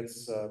anyway,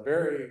 it's a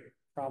very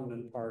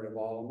prominent part of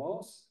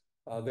Álamos.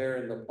 There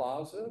in the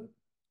plaza.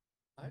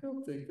 I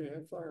don't think they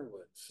have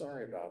firewood.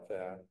 Sorry about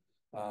that.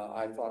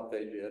 I thought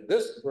they did.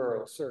 This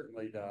borough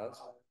certainly does.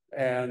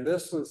 And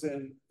this was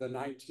in the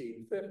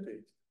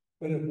 1950s.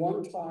 But at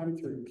one time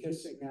through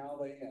Kissing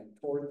Alley and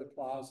toward the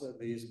plaza,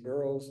 these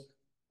boroughs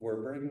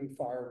were bringing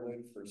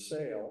firewood for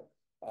sale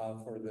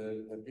for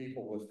the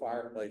people with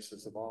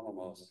fireplaces of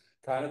Álamos.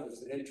 Kind of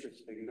as an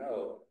interesting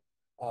note,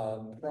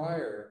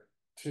 prior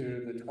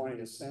to the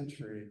 20th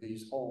century,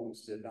 these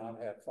homes did not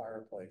have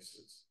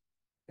fireplaces.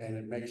 And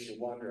it makes you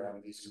wonder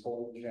on these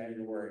cold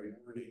January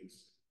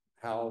mornings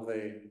how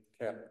they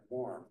kept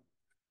warm.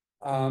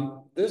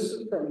 This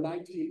is from a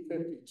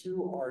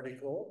 1952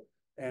 article,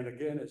 and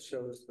again, it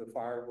shows the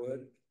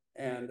firewood.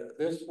 And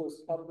this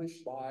was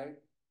published by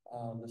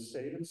the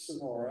state of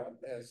Sonora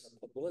as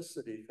a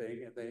publicity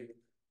thing, and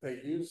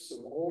they used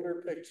some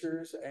older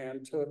pictures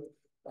and took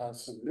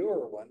some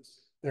newer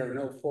ones. There are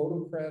no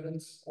photo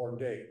credits or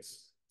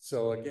dates.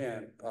 So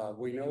again,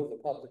 we know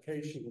the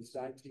publication was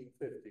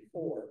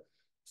 1954.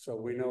 So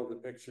we know the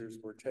pictures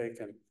were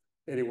taken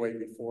anyway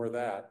before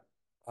that.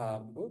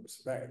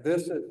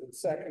 This is the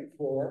second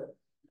floor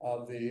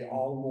of the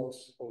Álamos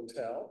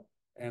Hotel,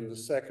 and the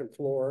second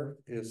floor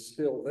is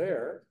still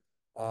there,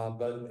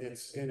 but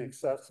it's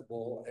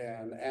inaccessible,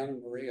 and Anna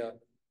Maria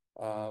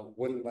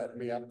wouldn't let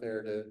me up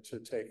there to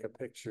take a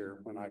picture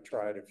when I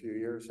tried a few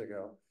years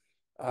ago.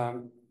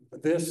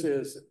 This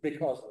is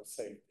because of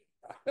safety.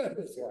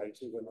 That's why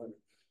she wouldn't let me.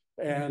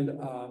 And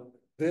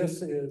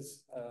this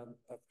is,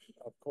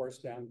 of course,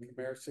 down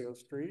Comercio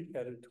Street,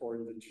 headed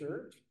toward the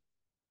church.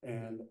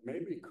 And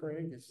maybe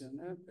Craig is in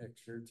that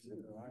picture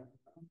too, I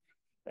don't know.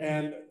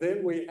 And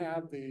then we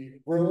have the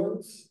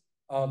ruins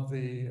of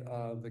the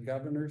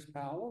governor's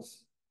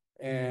palace.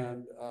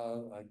 And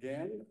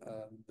again,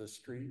 the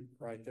street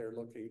right there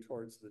looking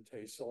towards the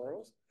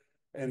Tesoros.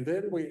 And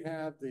then we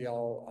have the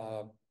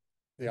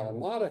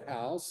Almada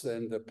House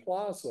and the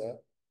plaza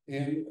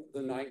in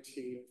the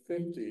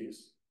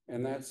 1950s.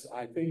 And that's,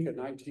 I think, a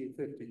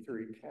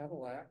 1953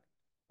 Cadillac,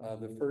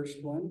 the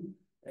first one.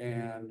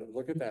 And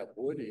look at that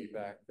Woody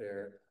back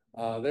there.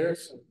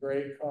 There's some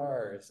great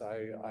cars.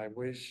 I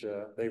wish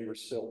they were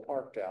still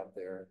parked out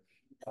there,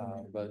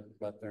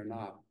 but they're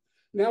not.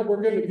 Now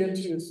we're going to get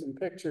you some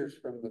pictures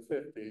from the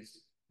 50s.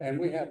 And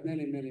we have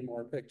many, many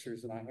more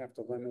pictures, and I have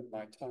to limit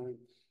my time.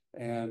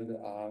 And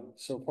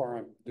so far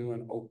I'm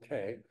doing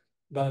okay.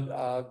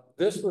 But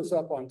this was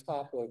up on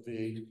top of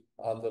the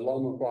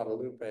Loma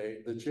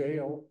Guadalupe. The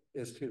jail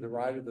is to the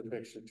right of the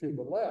picture. To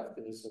the left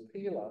is the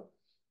pila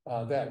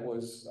that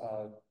was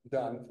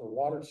done for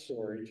water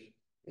storage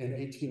in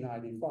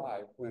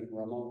 1895 when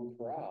Ramon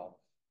Corral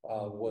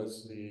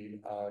was the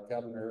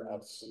governor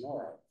of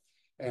Sonora.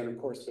 And of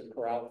course, the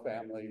Corral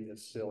family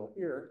is still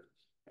here.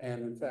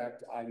 And in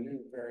fact, I knew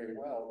very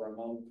well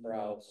Ramon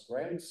Corral's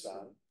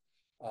grandson,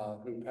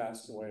 who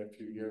passed away a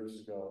few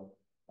years ago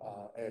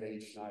at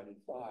age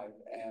 95.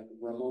 And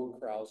Ramon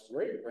Corral's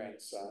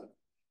great-grandson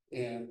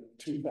in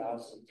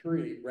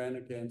 2003 ran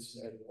against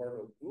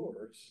Eduardo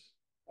Boers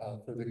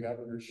for the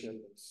governorship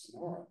of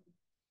Sonora.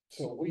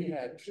 So we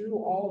had two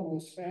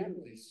almost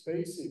families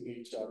facing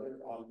each other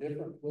on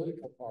different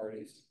political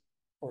parties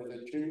for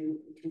the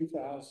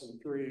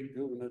 2003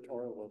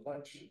 gubernatorial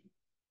election.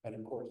 And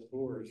of course,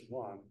 Boers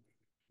won.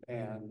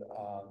 And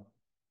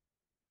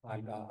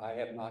I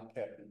have not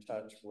kept in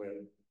touch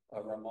with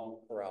Ramon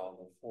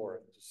Corral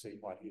IV to see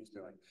what he's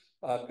doing.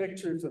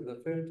 Pictures of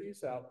the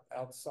 50s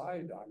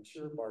outside, I'm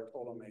sure,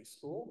 Bartolome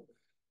School.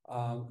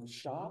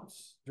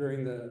 Shops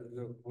during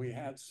we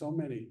had so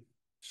many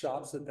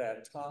shops at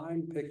that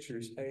time,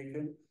 pictures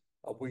taken.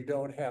 We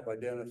don't have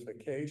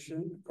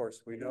identification. Of course,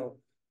 we know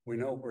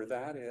where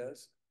that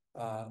is.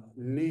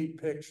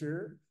 Neat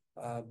picture,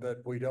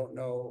 but we don't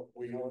know,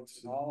 we know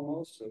it's in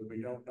Álamos, but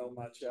we don't know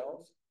much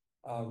else.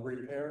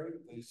 Repairing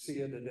the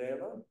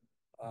Ciudadela,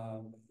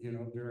 you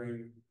know,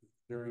 during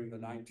the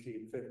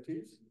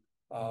 1950s.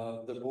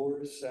 The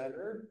Boers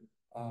Center,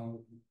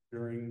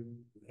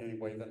 during,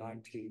 anyway, the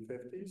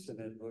 1950s, and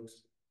it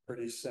looks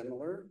pretty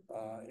similar,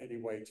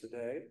 anyway,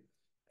 today.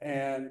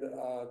 And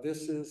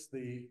this is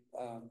the,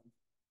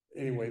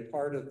 anyway,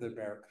 part of the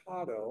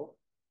Mercado,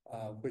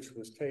 which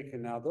was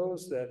taken. Now,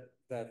 those that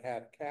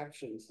have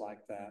captions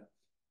like that,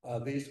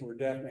 these were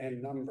definitely,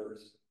 and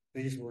numbers,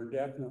 these were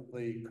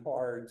definitely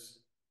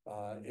cards,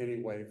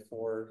 anyway,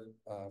 for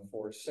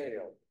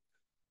sale.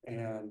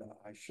 And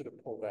I should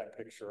have pulled that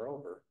picture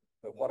over,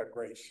 but what a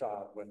great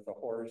shot with the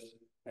horse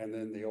and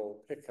then the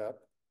old pickup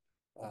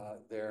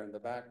there in the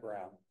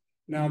background.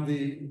 Now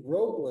the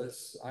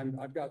Robles,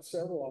 I've got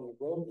several on the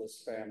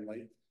Robles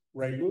family.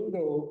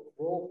 Raimundo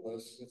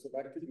Robles was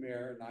elected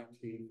mayor in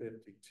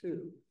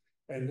 1952.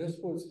 And this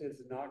was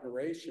his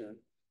inauguration.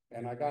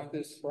 And I got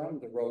this from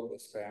the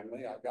Robles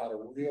family. I got a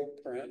real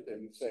print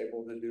and was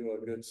able to do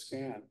a good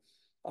scan.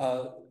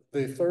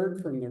 The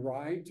third from the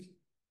right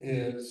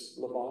is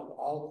Levant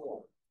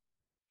Alcorn.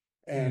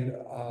 And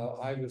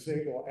I was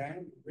able,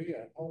 Anna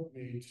Maria helped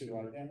me to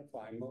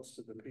identify most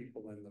of the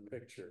people in the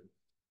picture.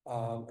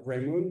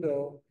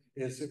 Raimundo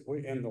is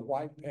in the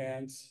white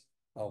pants,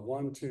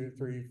 1, 2,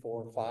 3,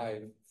 4,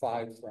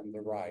 5 from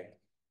the right.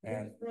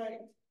 And right.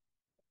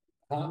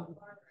 Huh?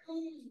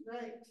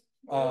 Right.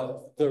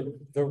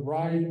 The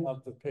right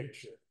of the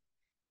picture.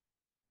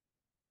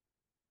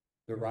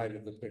 The right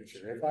of the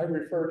picture. If I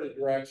refer to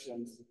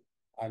directions,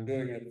 I'm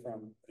doing it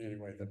from,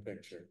 anyway, the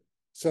picture.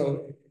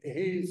 So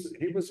he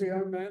was a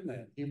young man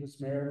then. He was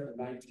mayor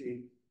from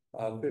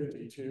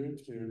 1952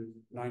 to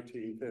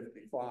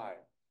 1955.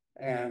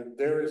 And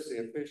there is the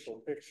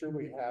official picture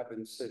we have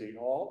in City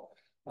Hall.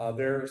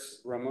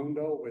 There's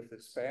Raimundo with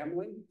his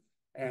family.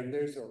 And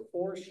there's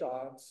 4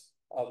 shots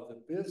of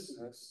the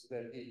business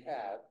that he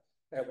had.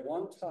 At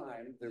one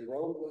time, the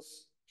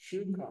Robles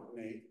Shoe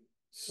Company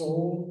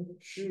sold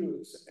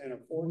shoes in a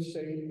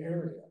 4-state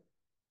area.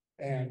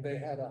 And they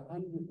had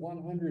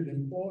 100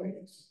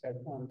 employees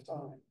at one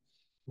time.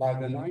 By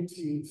the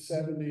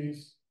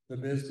 1970s, the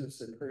business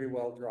had pretty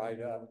well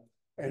dried up.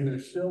 And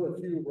there's still a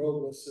few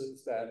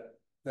Robleses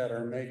that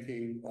are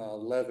making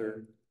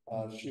leather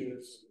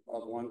shoes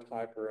of one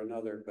type or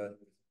another, but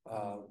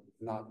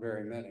not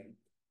very many.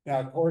 Now,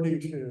 according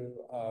to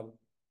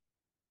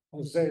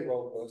Jose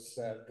Robles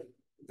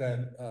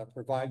that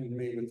provided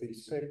me with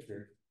these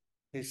pictures,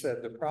 he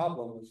said the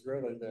problem was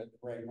really that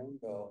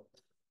Raimundo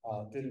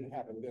didn't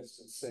have a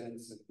business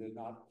sense and did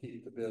not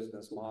keep the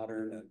business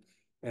modern,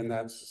 and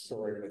that's the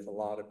story with a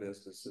lot of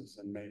businesses,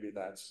 and maybe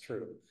that's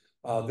true.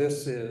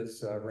 This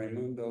is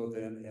Raimundo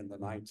then in the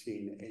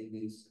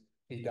 1980s.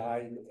 He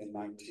died in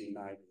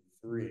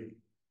 1993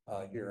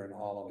 here in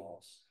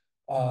Álamos.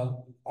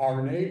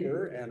 Our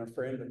neighbor and a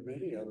friend of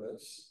many of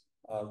us,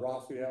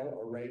 Rafael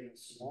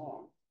Arenas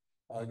Long,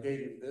 gave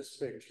me this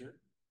picture.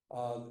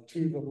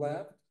 To the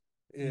left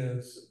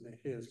is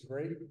his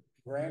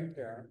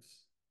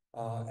great-grandparents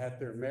at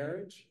their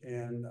marriage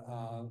in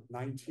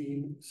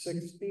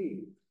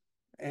 1916.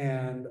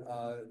 And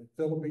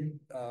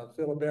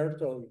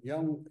Filiberto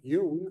Jung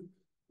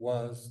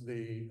was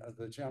the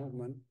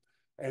gentleman.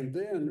 And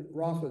then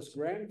Rafa's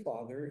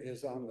grandfather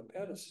is on the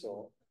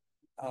pedestal,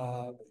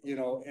 you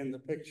know, in the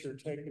picture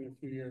taken a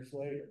few years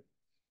later.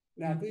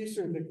 Now, these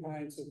are the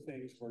kinds of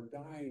things we're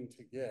dying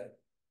to get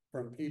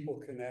from people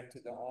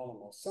connected to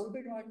Álamos.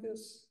 Something like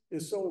this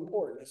is so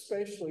important,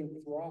 especially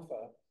with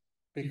Rafa,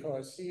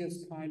 because he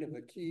is kind of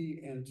a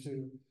key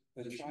into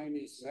the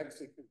Chinese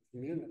Mexican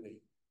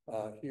community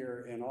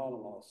here in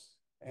Alamos,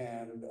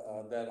 and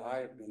that I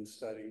have been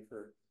studying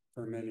for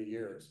many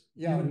years.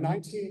 Yeah, in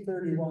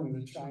 1931,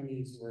 the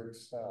Chinese were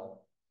expelled.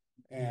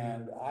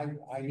 And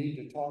I need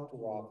to talk to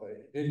Rafa.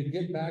 Did he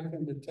get back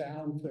into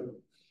town?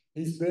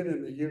 He's been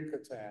in the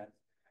Yucatan.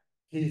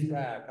 He's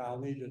back. I'll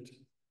need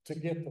to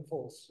get the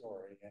full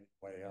story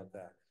anyway of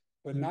that.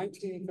 But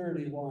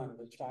 1931,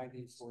 the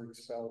Chinese were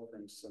expelled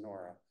from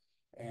Sonora.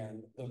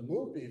 And the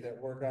movie that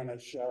we're going to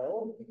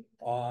show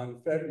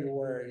on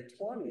February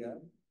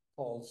 20th,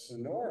 called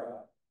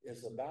Sonora,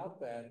 is about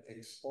that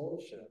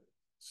expulsion.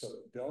 So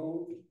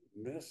don't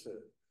miss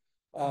it.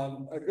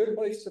 A good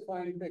place to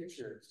find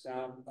pictures.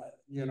 Now,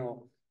 you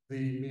know,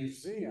 the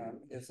museum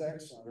is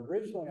excellent.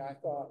 Originally, I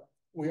thought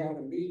we ought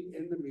to meet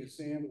in the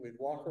museum. We'd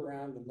walk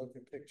around and look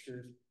at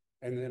pictures,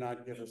 and then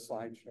I'd give a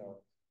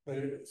slideshow. But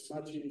it's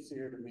much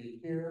easier to meet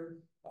here,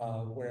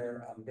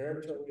 where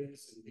Umberto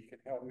is, and he can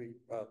help me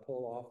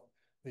pull off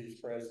these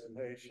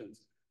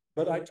presentations.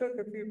 But I took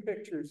a few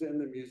pictures in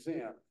the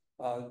museum.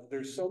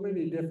 There's so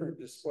many different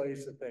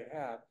displays that they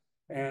have.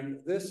 And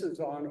this is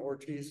on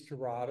Ortiz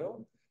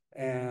Tirado.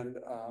 And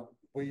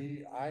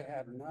I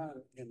have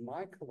none in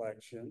my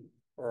collection,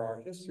 or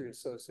our History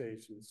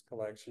Association's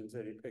collections,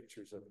 any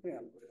pictures of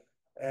him.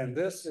 And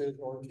this is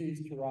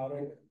Ortiz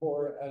Tirado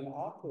for an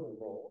opera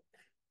role,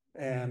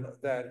 and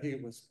that he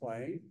was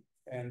playing.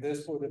 And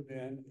this would have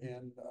been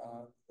in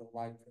the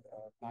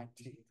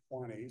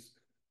 1920s,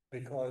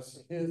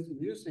 because his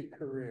music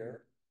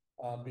career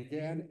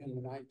began in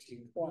the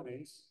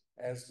 1920s,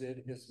 as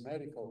did his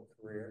medical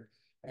career.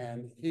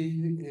 And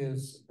he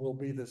will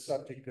be the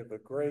subject of a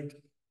great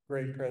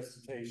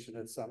presentation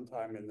at some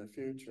time in the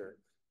future.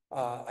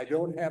 I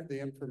don't have the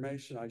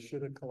information. I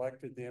should have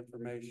collected the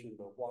information,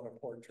 but what a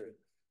portrait.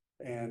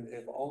 And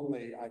if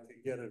only I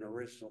could get an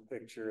original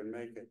picture and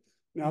make it.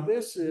 Now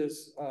this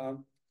is,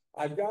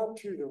 I've got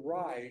to the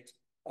right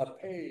a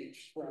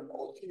page from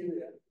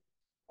Otilia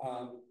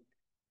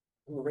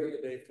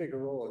Urrea de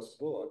Figueroa's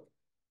book.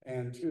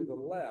 And to the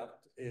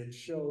left, it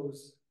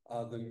shows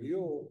the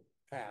mule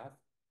path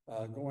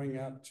going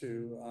up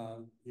to,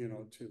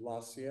 to La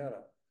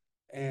Sierra.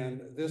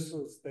 And this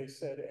was, they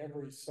said,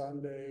 every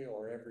Sunday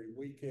or every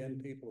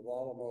weekend, people of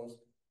Alamos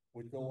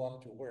would go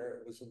up to where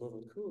it was a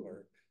little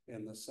cooler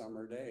in the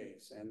summer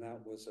days. And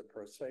that was a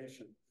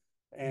procession.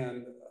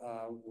 And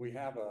we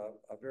have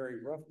a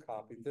very rough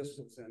copy. This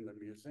was in the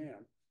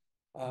museum.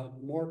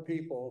 More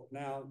people.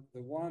 Now,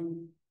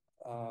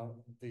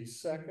 the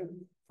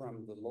second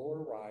from the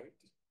lower right,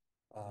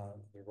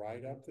 the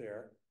right up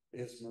there,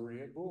 is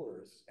Maria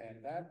Boers.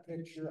 And that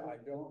picture I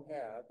don't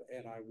have,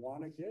 and I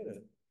want to get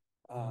it.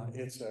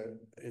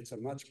 It's a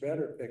much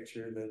better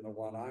picture than the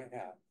one I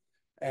have.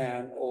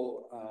 And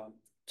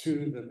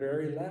to the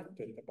very left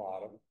at the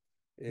bottom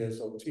is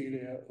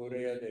Otilia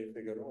Urrea de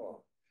Figueroa.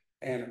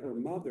 And her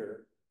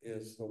mother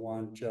is the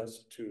one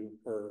just to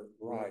her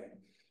right.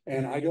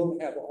 And I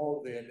don't have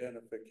all the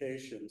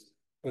identifications,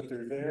 but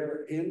they're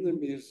there in the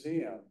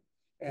museum.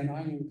 And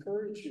I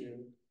encourage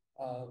you,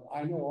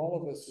 I know all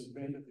of us have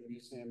been to the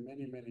museum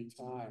many, many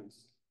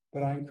times,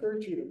 but I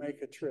encourage you to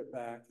make a trip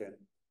back and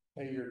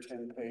pay your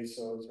 10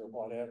 pesos or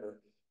whatever,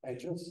 and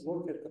just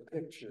look at the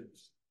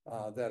pictures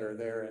that are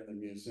there in the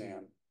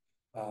museum.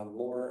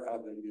 More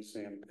of the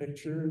museum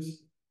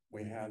pictures,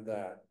 we have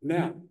that.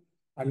 Now,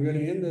 I'm going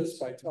to end this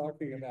by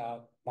talking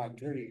about my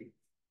dream,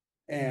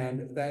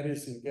 and that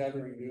is in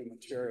gathering new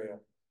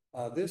material.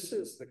 This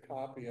is the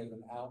copy of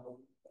an album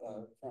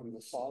from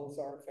the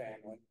Salazar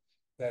family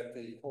that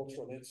the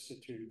Cultural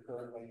Institute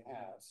currently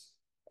has.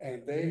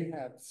 And they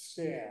have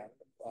scanned,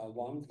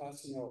 Juan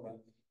Casanova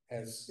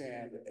has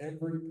scanned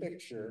every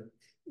picture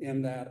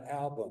in that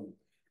album.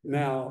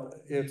 Now,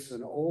 it's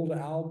an old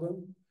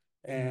album,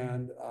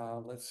 and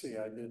let's see,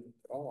 I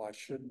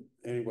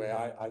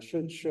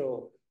should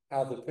show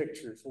how the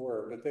pictures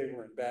were, but they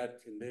were in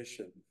bad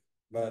condition,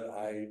 but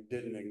I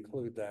didn't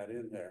include that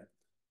in there.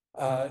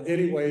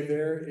 Anyway,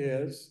 there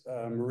is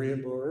Maria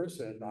Boers,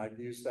 and I've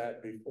used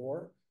that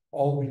before.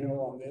 All we know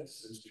on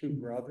this is two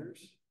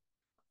brothers.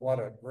 What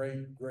a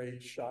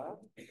great shot.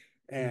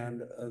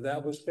 And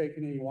that was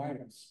taken in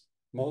Guaymas.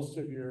 Most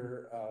of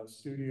your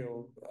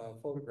studio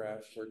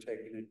photographs were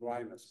taken in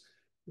Guaymas.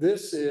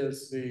 This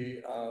is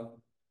the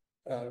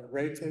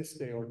Retes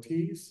de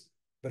Ortiz,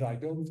 but I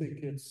don't think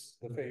it's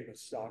the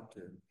famous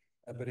doctor,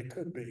 but it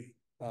could be.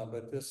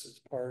 But this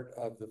is part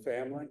of the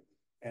family,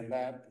 and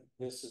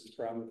this is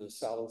from the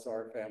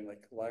Salazar family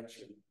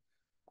collection.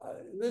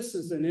 This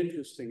is an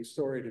interesting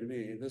story to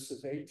me. This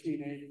is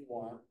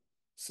 1881,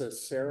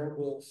 says Sarah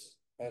Wilson.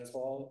 That's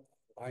all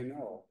I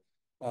know.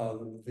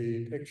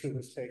 The picture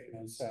was taken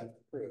in Santa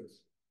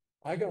Cruz.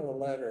 I got a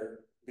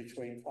letter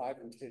between 5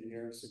 and 10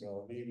 years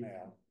ago, an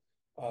email,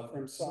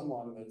 from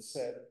someone that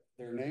said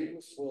their name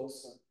was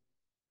Wilson.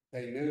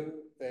 They knew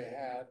they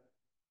had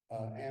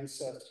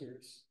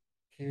ancestors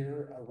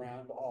here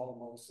around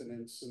Alamos and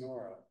in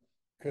Sonora.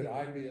 Could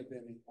I be of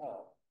any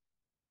help?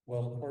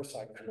 Well, of course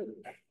I couldn't.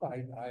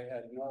 I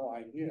had no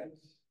idea.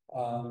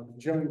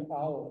 Joan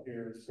Powell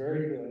here is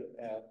very good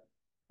at,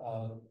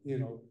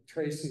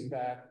 tracing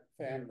back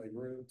family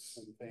roots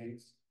and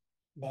things.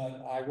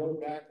 But I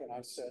wrote back and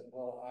I said,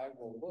 well, I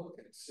will look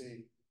and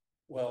see,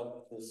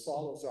 well, the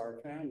Salazar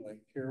family,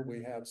 here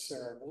we have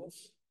Sarah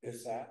Wilson.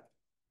 Is that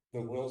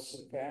the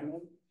Wilson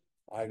family?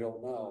 I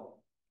don't know.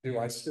 Do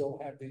I still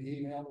have the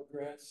email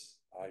address?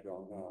 I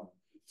don't know.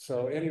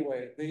 So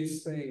anyway,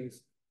 these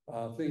things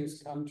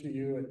come to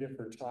you at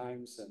different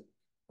times, and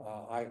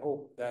I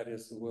hope that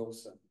is the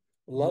Wilson.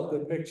 Love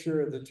the picture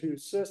of the two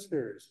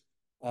sisters.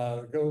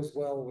 Goes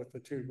well with the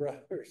two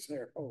brothers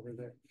there over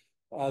there.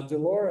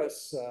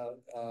 Dolores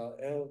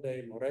El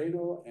de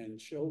Moreno and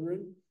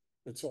children.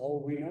 That's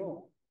all we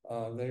know.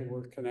 They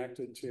were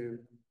connected to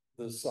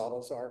the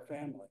Salazar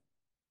family.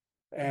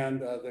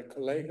 And the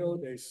Colegio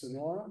de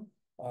Sonora.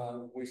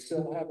 We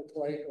still have a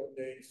Colegio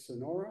de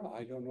Sonora.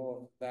 I don't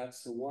know if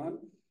that's the one.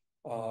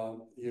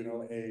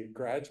 A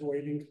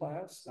graduating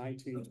class,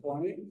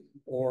 1920,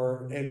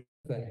 or in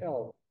the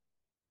help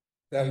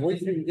that we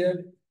can get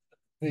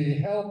the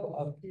help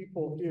of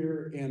people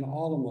here in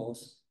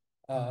Álamos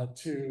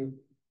to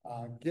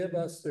give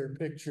us their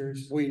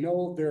pictures. We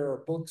know there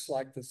are books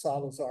like the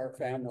Salazar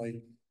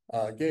family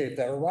gave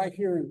that are right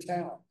here in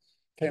town.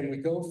 Can we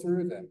go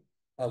through them?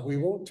 We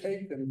won't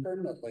take them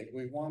permanently.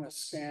 We want to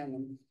scan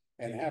them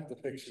and have the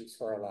pictures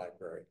for our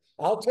library.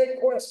 I'll take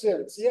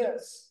questions.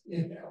 Yes,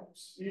 it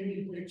helps.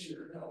 Any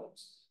picture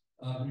helps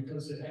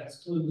because it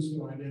has clues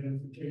to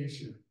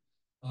identification.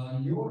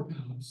 Your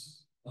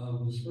house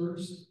was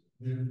first,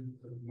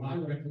 my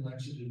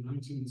recollection, in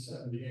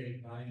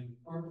 1978, Diane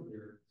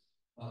Carpenter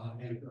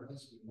and her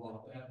husband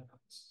bought that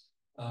house.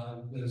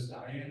 Does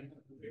Diane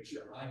have the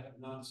picture? I have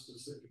not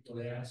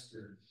specifically asked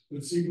her.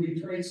 But see, we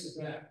trace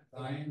it back.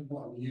 Diane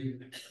bought the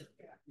unit.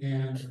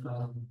 And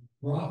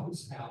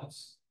Rafa's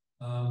house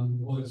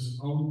was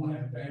owned by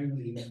a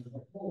family in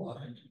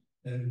Papoa,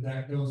 and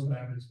that goes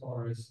back as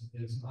far as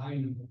I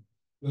know.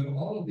 But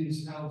all of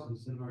these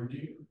houses in our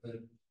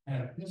neighborhood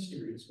have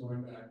histories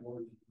going back more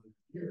than 100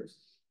 years.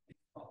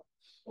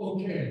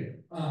 Okay,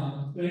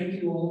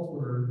 thank you all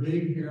for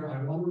being here.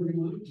 I want to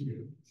remind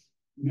you,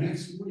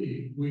 next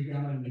week we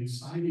got an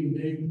exciting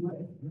day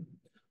planned,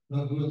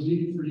 but we'll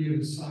need for you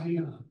to sign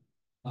up.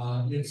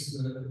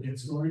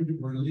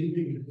 We're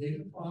leaving at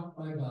 8 o'clock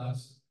by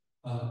bus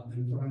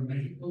in front of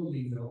Mexico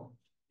Lindo,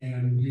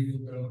 and we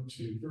will go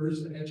to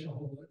first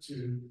Echahola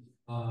to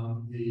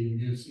the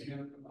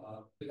museum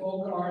of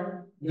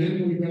Ocar.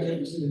 Then we go to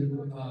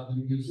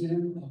the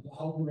Museum of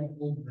Alvarado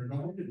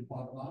Obregón in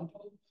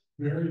Guadalupe.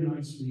 Very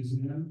nice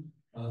museum.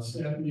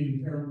 Stephanie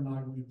and Carol and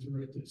I went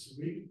through it this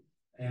week,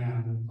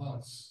 and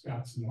it's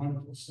got some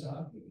wonderful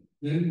stuff.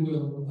 Then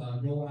we'll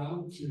go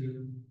out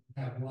to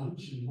have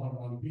lunch in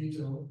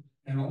Guadalupe,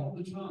 and all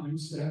the time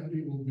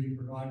Stephanie will be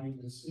providing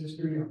this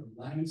history of the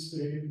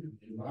landscape, and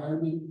the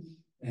environment,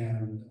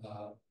 and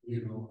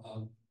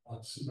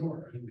of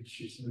Sonora. And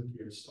she's lived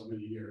here so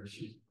many years.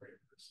 She's a great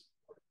person.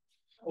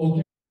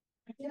 Okay.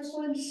 I just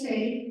want to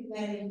say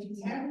that if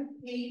you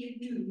haven't paid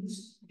your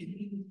dues to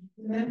be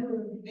a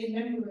member of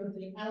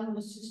the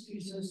Álamos History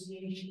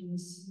Association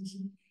this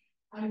season,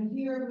 I'm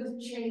here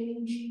with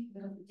change.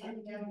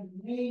 Take down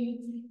your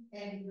name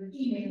and your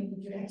email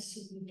address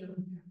if you don't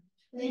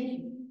have. Thank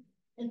you.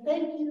 And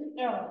thank you,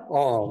 Errol.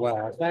 Oh,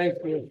 wow. Thank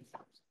you.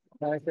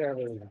 Thank you,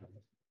 everyone.